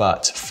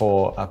 But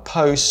for a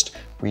post,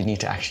 we need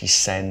to actually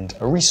send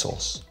a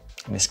resource.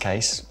 In this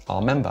case,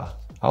 our member.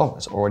 Oh,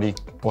 it's already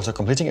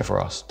auto-completing it for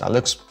us. That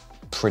looks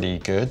pretty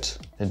good.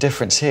 The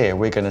difference here,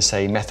 we're going to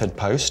say method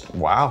post.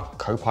 Wow,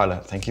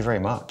 Copilot, thank you very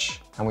much.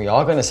 And we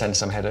are going to send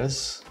some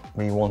headers.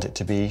 We want it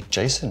to be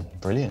JSON,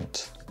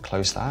 brilliant.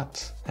 Close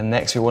that. And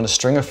next we want to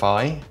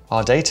stringify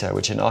our data,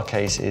 which in our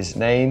case is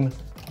name,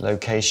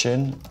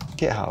 location,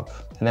 GitHub.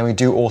 And then we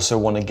do also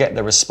want to get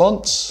the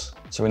response.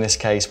 So in this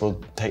case,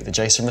 we'll take the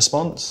JSON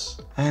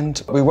response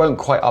and we won't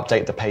quite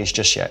update the page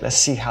just yet. Let's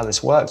see how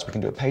this works. We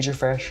can do a page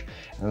refresh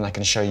and then I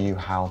can show you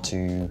how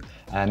to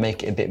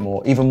make it a bit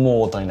more, even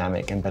more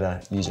dynamic and better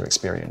user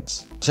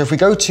experience. So if we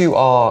go to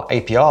our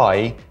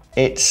API,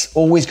 it's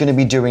always going to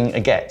be doing a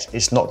get.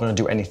 It's not going to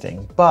do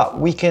anything, but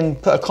we can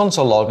put a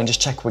console log and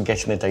just check we're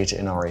getting the data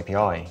in our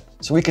API.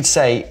 So we could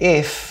say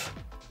if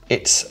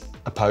it's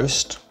a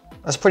post,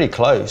 that's pretty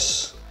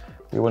close.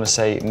 We want to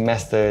say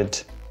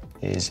method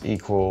is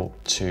equal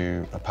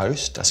to a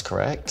post, that's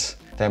correct.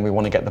 Then we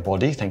want to get the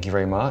body, thank you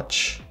very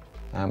much.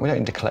 We don't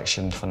need a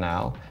collection for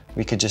now.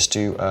 We could just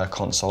do a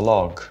console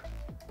log.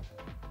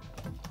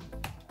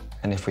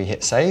 And if we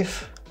hit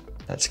save,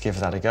 let's give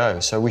that a go.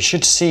 So we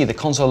should see the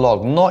console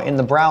log, not in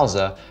the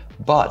browser,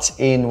 but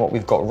in what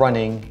we've got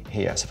running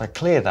here. So if I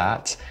clear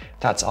that,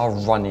 that's our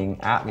running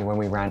app when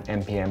we ran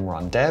npm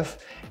run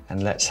dev.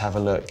 And let's have a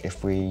look.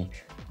 If we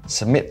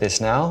submit this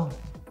now,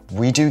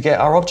 we do get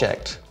our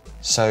object.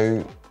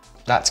 So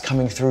that's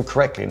coming through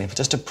correctly. And if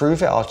just to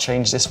prove it, I'll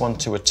change this one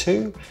to a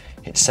 2,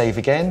 hit save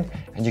again,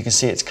 and you can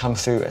see it's come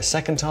through a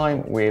second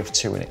time with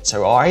 2 in it.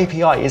 So our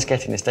API is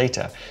getting this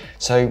data.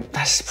 So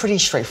that's pretty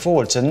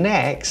straightforward. So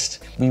next,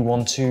 we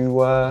want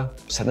to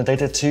send the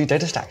data to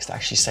DataStax's to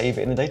actually save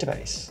it in the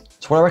database.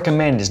 So what I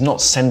recommend is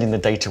not sending the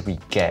data we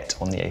get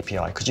on the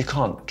API because you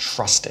can't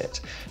trust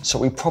it. So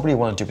what we probably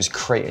want to do is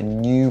create a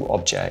new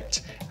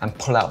object and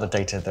pull out the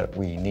data that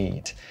we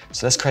need.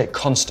 So let's create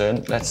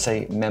constant, let's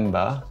say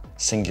member,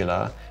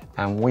 singular,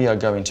 and we are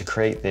going to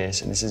create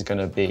this, and this is going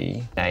to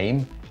be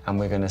name, and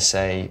we're going to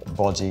say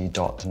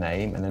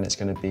body.name, and then it's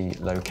going to be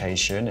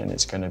location, and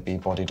it's going to be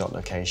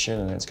body.location,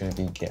 and it's going to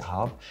be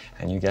GitHub,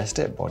 and you guessed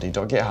it,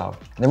 body.github.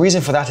 And the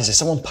reason for that is if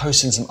someone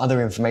posts in some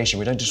other information,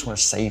 we don't just want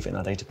to save it in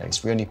our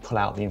database, we only pull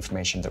out the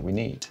information that we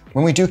need.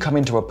 When we do come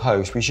into a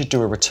post, we should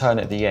do a return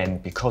at the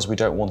end because we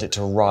don't want it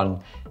to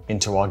run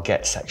into our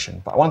get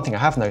section. But one thing I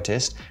have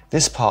noticed,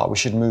 this part we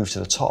should move to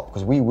the top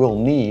because we will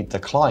need the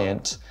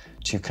client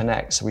to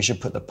connect. So we should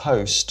put the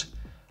post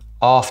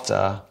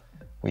after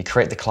we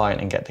create the client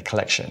and get the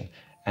collection.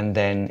 And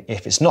then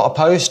if it's not a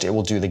post, it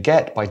will do the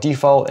get by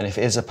default. And if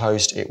it is a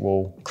post, it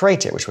will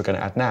create it, which we're going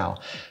to add now.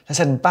 Let's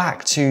head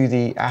back to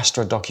the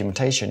Astra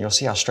documentation. You'll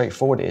see how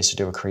straightforward it is to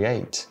do a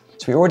create.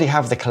 So we already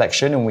have the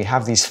collection and we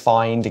have these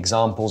find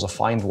examples of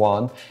find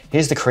one.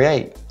 Here's the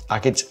create.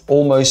 Like it's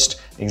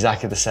almost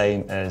exactly the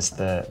same as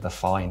the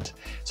find.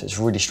 So it's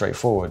really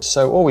straightforward.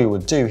 So all we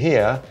would do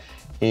here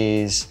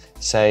is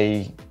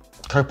say,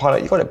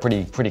 Copilot, you got it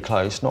pretty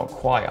close, not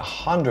quite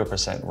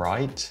 100%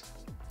 right.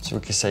 So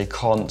we could say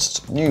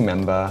const new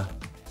member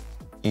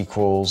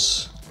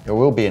equals, it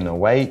will be an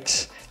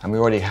await, And we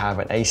already have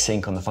an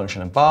async on the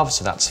function above,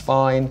 so that's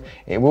fine.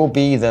 It will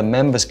be the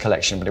members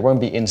collection, but it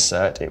won't be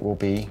insert, it will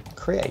be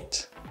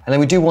create. And then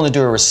we do want to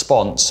do a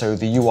response, so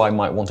the UI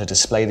might want to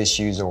display this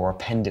user or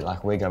append it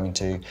like we're going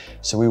to.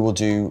 So we will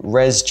do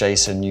res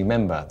JSON new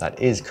member. That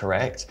is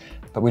correct.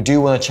 But we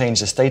do want to change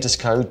the status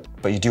code,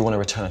 but you do want to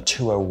return a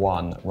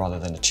 201 rather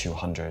than a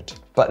 200.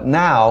 But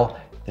now,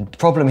 the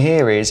problem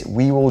here is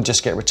we will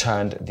just get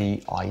returned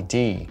the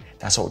ID.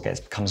 That's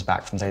what comes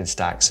back from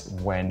DataStax's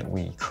when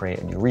we create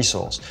a new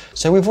resource.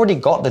 So we've already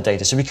got the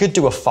data. So we could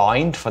do a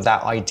find for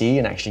that ID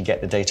and actually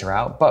get the data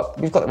out, but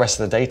we've got the rest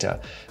of the data.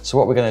 So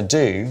what we're going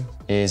to do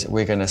is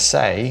we're going to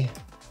say,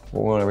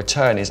 what we want to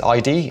return is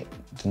ID,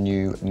 the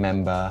new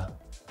member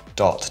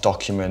dot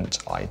document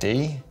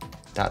ID.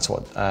 That's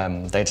what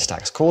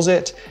DataStax's calls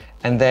it.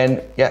 And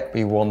then, yeah,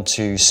 we want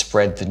to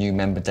spread the new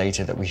member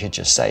data that we had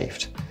just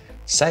saved.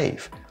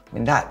 Save. I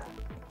mean, that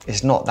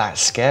is not that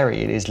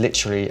scary. It is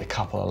literally a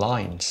couple of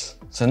lines.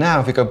 So now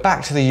if we go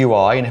back to the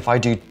UI and if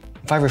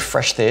I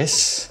refresh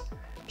this,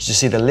 you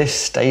see the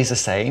list stays the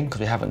same because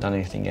we haven't done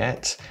anything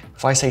yet.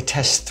 If I say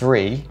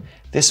test3,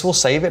 this will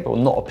save it, but will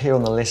not appear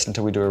on the list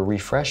until we do a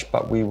refresh,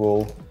 but we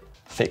will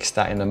fix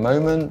that in a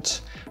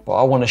moment. What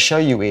I want to show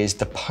you is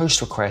the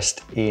post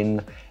request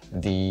in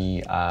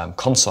the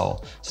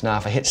console. So now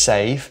if I hit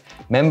save,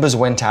 members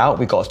went out,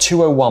 we got a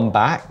 201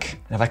 back.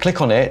 And if I click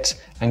on it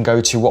and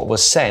go to what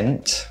was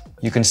sent,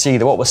 you can see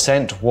that what was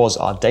sent was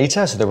our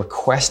data, so the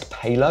request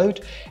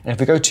payload. And if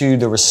we go to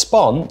the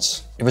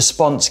response, the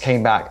response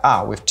came back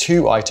with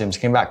 2 items,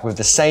 came back with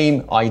the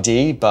same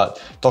ID,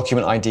 but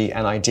document ID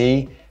and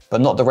ID,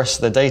 but not the rest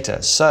of the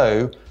data.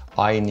 So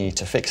I need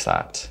to fix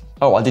that.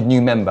 Oh, I did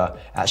new member.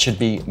 That should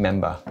be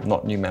member,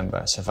 not new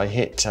member. So if I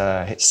hit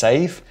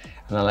save,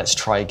 and then let's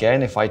try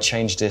again. If I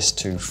change this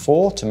to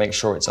 4 to make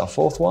sure it's our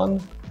 4th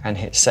one and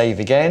hit save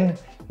again.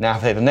 Now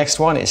if I hit the next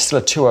one, it's still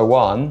a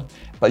 201,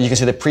 but you can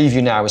see the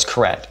preview now is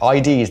correct.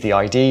 ID is the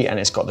ID and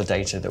it's got the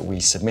data that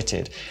we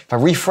submitted. If I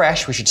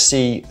refresh, we should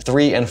see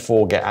 3 and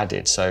 4 get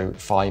added. So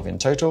 5 in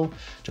total.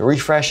 To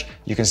refresh,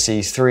 you can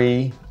see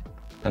 3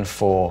 and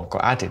 4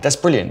 got added. That's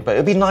brilliant, but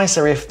it'd be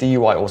nicer if the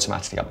UI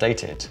automatically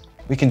updated.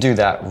 We can do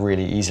that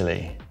really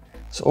easily.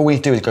 So all we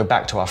do is go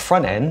back to our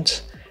front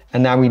end.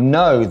 And now we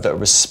know that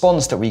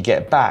response that we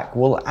get back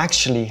will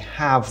actually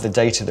have the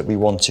data that we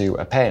want to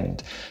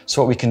append.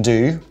 So what we can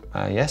do,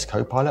 yes,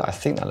 Copilot, I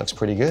think that looks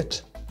pretty good.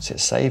 Let's hit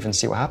save and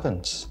see what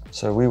happens.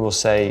 So we will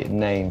say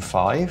name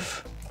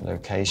 5,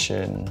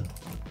 location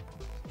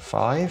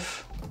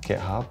 5,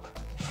 GitHub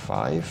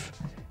 5,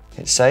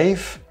 hit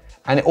save,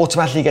 and it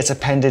automatically gets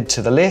appended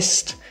to the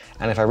list.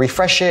 And if I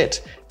refresh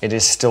it, it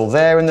is still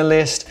there in the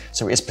list,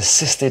 so it's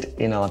persisted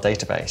in our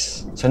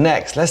database. So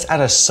next, let's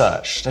add a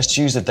search. Let's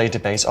use the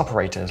database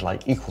operators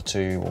like equal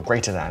to or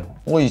greater than.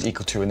 We'll use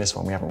equal to in this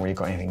one. We haven't really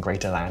got anything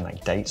greater than,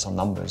 like dates or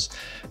numbers,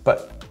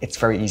 but it's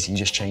very easy. You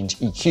just change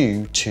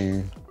EQ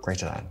to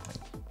greater than,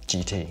 like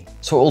GT.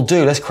 So what we'll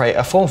do, let's create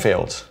a form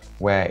field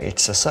where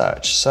it's a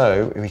search.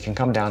 So we can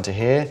come down to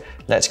here.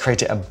 Let's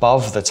create it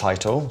above the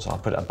title. So I'll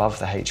put it above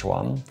the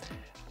H1.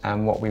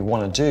 And what we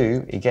want to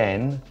do,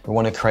 again, we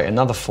want to create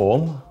another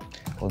form.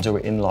 We'll do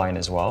it inline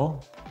as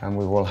well. And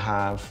we will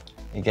have,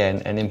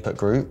 again, an input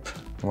group.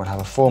 And we'll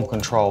have a form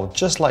control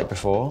just like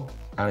before.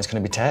 And it's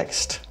going to be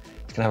text.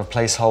 It's going to have a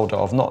placeholder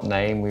of not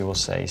name. We will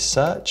say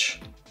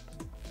search.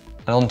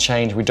 And on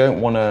change, we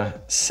don't want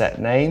to set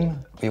name.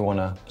 We want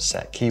to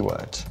set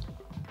keyword.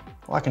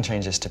 Well, I can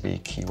change this to be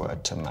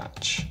keyword to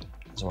match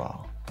as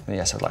well. And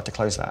yes, I'd like to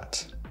close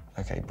that.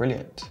 Okay,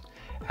 brilliant.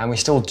 And we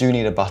still do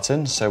need a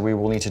button, so we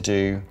will need to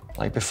do,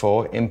 like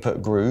before,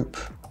 input group,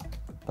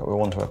 but we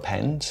want to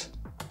append.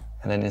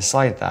 And then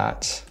inside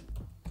that,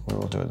 we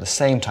will do the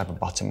same type of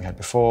button we had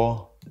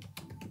before.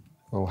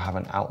 We will have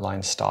an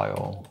outline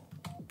style.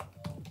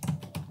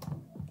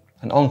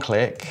 And on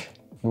click,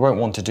 we won't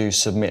want to do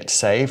submit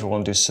save, we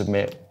want to do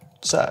submit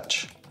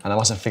search. And I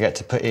mustn't forget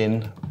to put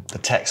in the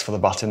text for the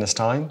button this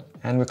time,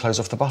 and we close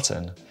off the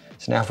button.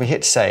 So now if we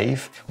hit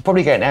save, we'll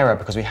probably get an error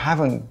because we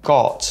haven't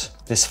got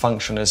this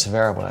function as a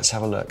variable. Let's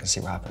have a look and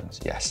see what happens.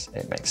 Yes,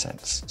 it makes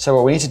sense. So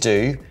what we need to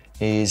do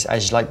is,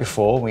 as like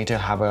before, we need to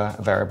have a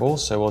variable.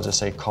 So we'll just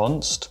say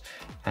const,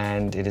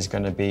 and it is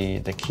going to be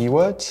the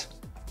keyword.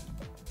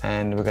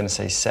 And we're going to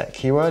say set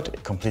keyword.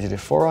 It completed it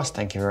for us.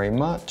 Thank you very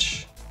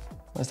much.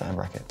 Where's that in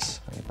brackets?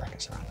 I need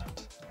brackets around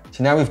that.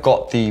 So now we've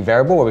got the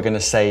variable where we're going to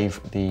save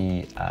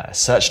the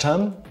search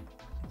term.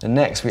 And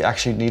next, we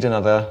actually need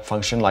another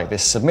function like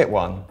this submit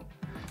one.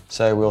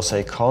 So we'll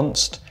say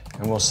const,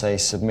 and we'll say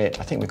submit.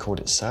 I think we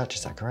called it search,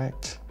 is that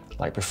correct?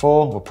 Like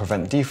before, we'll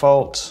prevent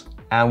default,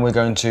 and we're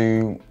going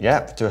to,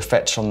 do a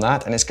fetch from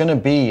that, and it's going to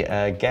be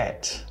a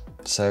get.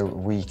 So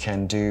we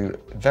can do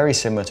very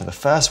similar to the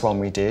first one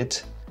we did,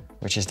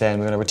 which is then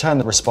we're going to return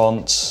the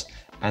response,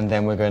 and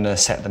then we're going to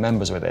set the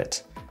members with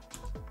it.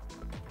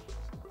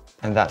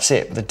 And that's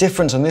it. The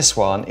difference on this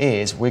one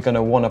is we're going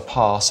to want to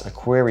pass a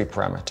query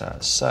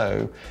parameter.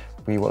 So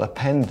we will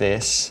append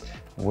this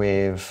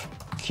with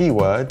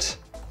keyword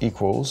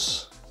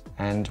equals,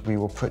 and we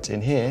will put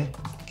in here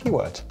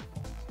keyword.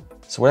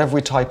 So whatever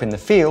we type in the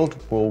field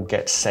will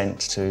get sent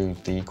to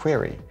the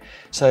query.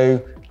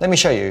 So let me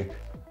show you.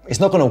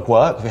 It's not going to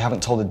work. We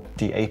haven't told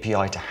the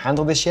API to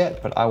handle this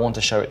yet, but I want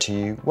to show it to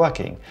you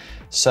working.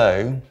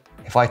 So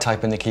if I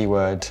type in the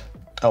keyword,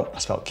 oh, I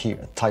spelled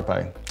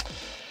typo.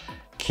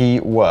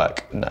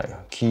 Keyword, no,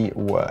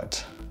 keyword.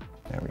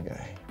 There we go.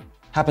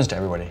 Happens to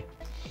everybody.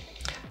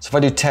 So if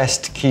I do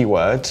test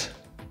keyword,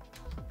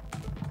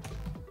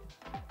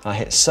 I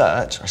hit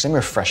search, actually let me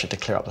refresh it to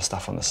clear up the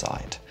stuff on the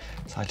side.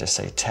 So I just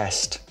say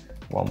test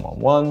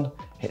 111,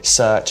 hit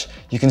search.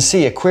 You can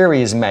see a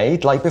query is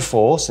made like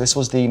before. So this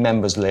was the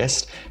members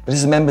list, but this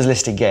is the members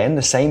list again,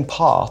 the same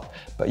path,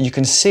 but you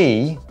can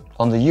see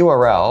on the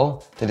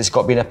URL that it's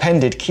been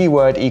appended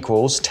keyword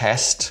equals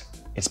test.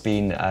 It's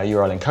been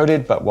URL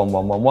encoded, but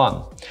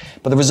 1111.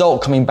 But the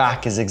result coming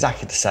back is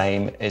exactly the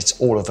same. It's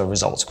all of the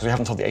results because we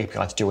haven't told the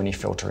API to do any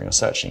filtering or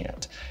searching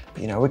yet.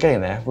 But we're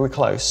getting there, we're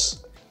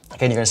close.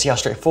 Again, you're going to see how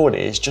straightforward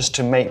it is just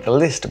to make the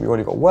list that we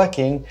already got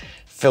working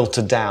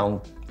filter down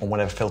on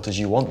whatever filters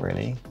you want,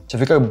 really. So if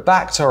we go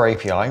back to our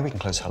API, we can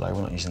close hello,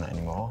 we're not using that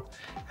anymore.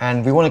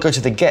 And we want to go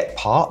to the get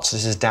part. So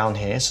this is down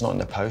here, so not in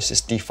the post, it's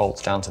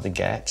defaults down to the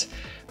get.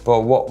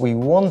 But what we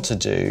want to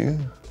do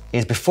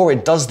is before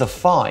it does the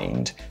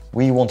find,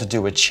 we want to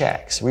do a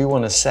check. So we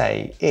want to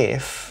say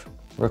if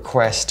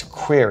request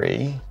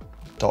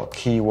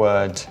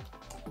query.keyword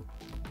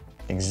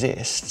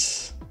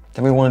exists,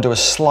 then we want to do a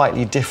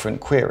slightly different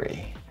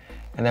query.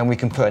 And then we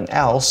can put an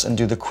else and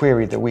do the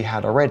query that we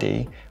had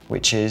already,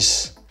 which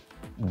is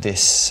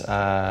this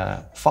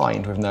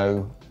find with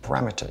no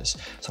parameters.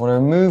 So I want to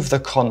remove the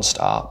const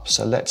up.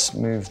 So let's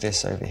move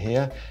this over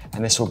here.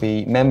 And this will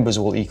be members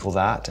will equal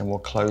that, and we'll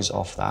close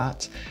off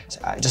that. So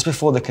just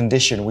before the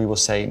condition, we will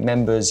say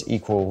members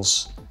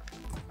equals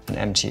an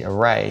empty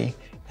array.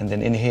 And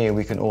then in here,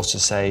 we can also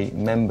say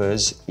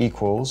members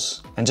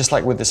equals, and just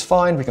like with this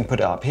find, we can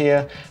put it up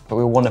here, but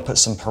we want to put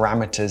some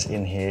parameters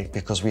in here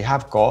because we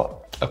have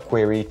got a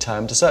query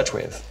term to search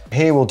with.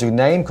 Here we'll do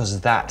name because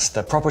that's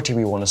the property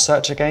we want to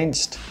search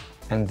against.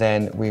 And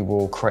then we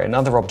will create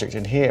another object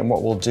in here. And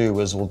what we'll do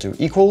is we'll do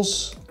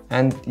equals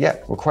and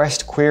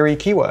request query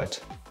keyword.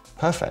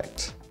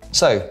 Perfect.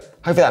 So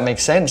hopefully that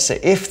makes sense. So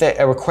if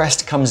a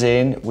request comes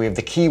in with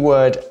the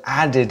keyword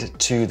added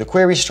to the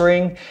query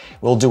string,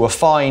 we'll do a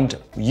find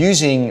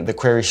using the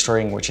query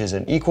string, which is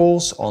an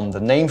equals on the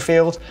name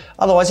field.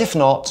 Otherwise, if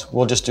not,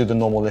 we'll just do the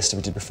normal list that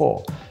we did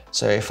before.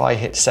 So if I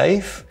hit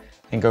save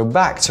and go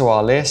back to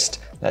our list,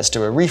 let's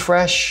do a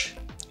refresh.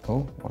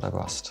 Oh, what have I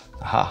lost?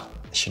 Aha.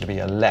 It should be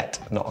a let,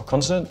 not a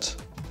constant.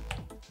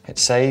 Hit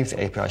save,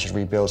 the API should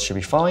rebuild, should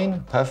be fine,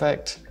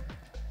 perfect.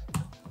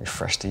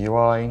 Refresh the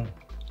UI.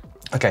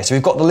 Okay, so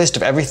we've got the list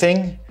of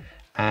everything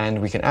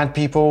and we can add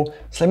people.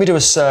 So let me do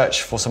a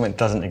search for something that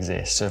doesn't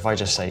exist. So if I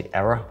just say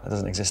error, that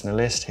doesn't exist in the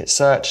list, hit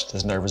search,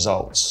 there's no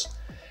results.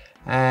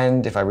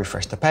 And if I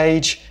refresh the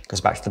page, it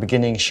goes back to the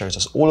beginning, shows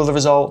us all of the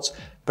results.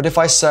 But if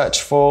I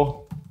search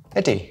for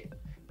Eddie,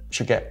 we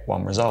should get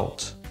one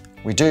result.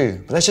 We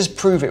do, but let's just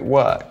prove it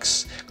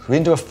works. We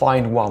didn't do a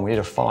find one, we did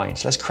a find.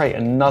 So let's create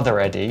another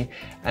Eddie.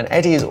 And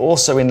Eddie is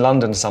also in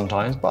London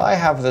sometimes, but I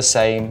have the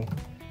same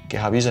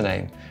GitHub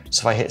username.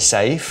 So if I hit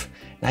save,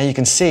 now you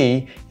can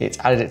see it's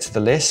added it to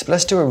the list. But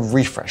let's do a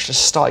refresh. Let's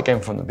start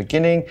again from the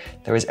beginning.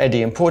 There is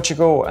Eddie in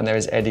Portugal and there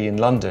is Eddie in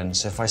London.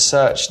 So if I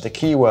search the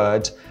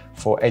keyword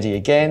for Eddie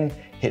again,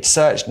 hit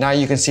search, now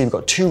you can see we've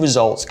got two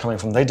results coming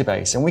from the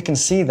database. And we can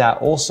see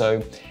that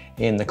also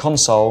in the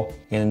console,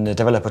 in the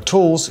developer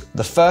tools.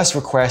 The first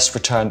request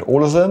returned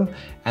all of them,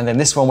 and then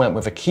this one went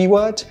with a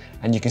keyword,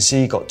 and you can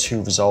see you got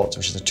two results,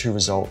 which is the two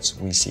results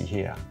we see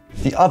here.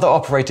 The other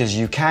operators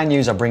you can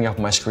use, I'll bring up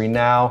on my screen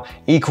now: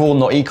 equal,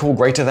 not equal,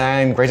 greater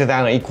than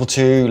or equal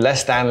to,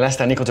 less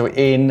than, equal to,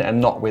 in,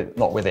 and not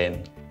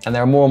within. And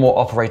there are more and more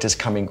operators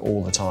coming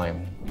all the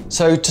time.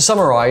 So to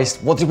summarize,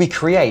 what did we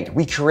create?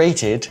 We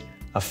created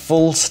a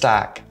full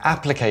stack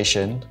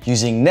application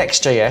using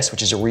NextJS,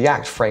 which is a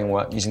React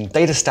framework, using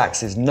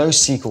DataStax's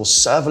NoSQL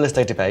serverless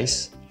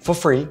database for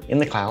free in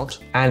the cloud.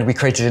 And we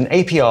created an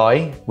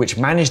API which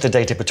managed the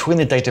data between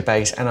the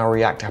database and our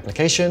React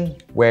application,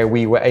 where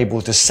we were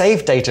able to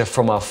save data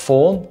from our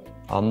form,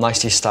 our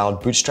nicely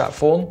styled Bootstrap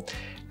form,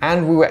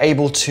 and we were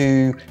able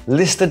to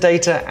list the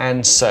data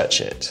and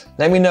search it.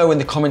 Let me know in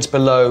the comments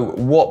below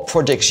what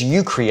projects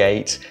you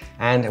create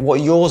and what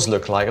yours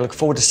look like. I look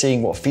forward to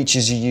seeing what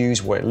features you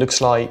use, what it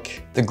looks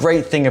like. The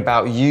great thing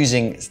about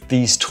using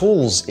these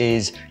tools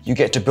is you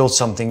get to build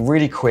something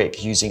really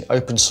quick using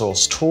open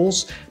source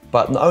tools.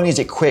 But not only is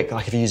it quick,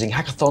 like if you're using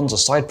hackathons or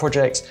side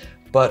projects,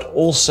 but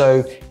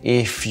also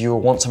if you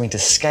want something to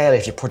scale,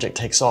 if your project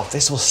takes off,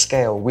 this will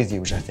scale with you,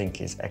 which I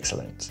think is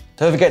excellent.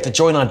 Don't forget to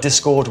join our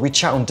Discord. We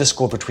chat on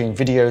Discord between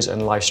videos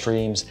and live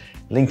streams,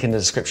 link in the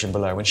description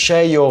below, and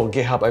share your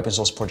GitHub open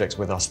source projects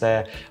with us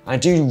there. I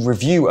do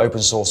review open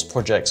source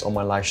projects on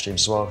my live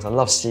streams as well, because I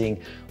love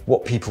seeing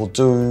what people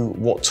do,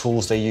 what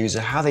tools they use,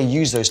 and how they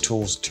use those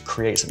tools to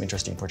create some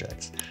interesting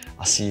projects.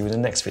 I'll see you in the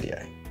next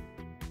video.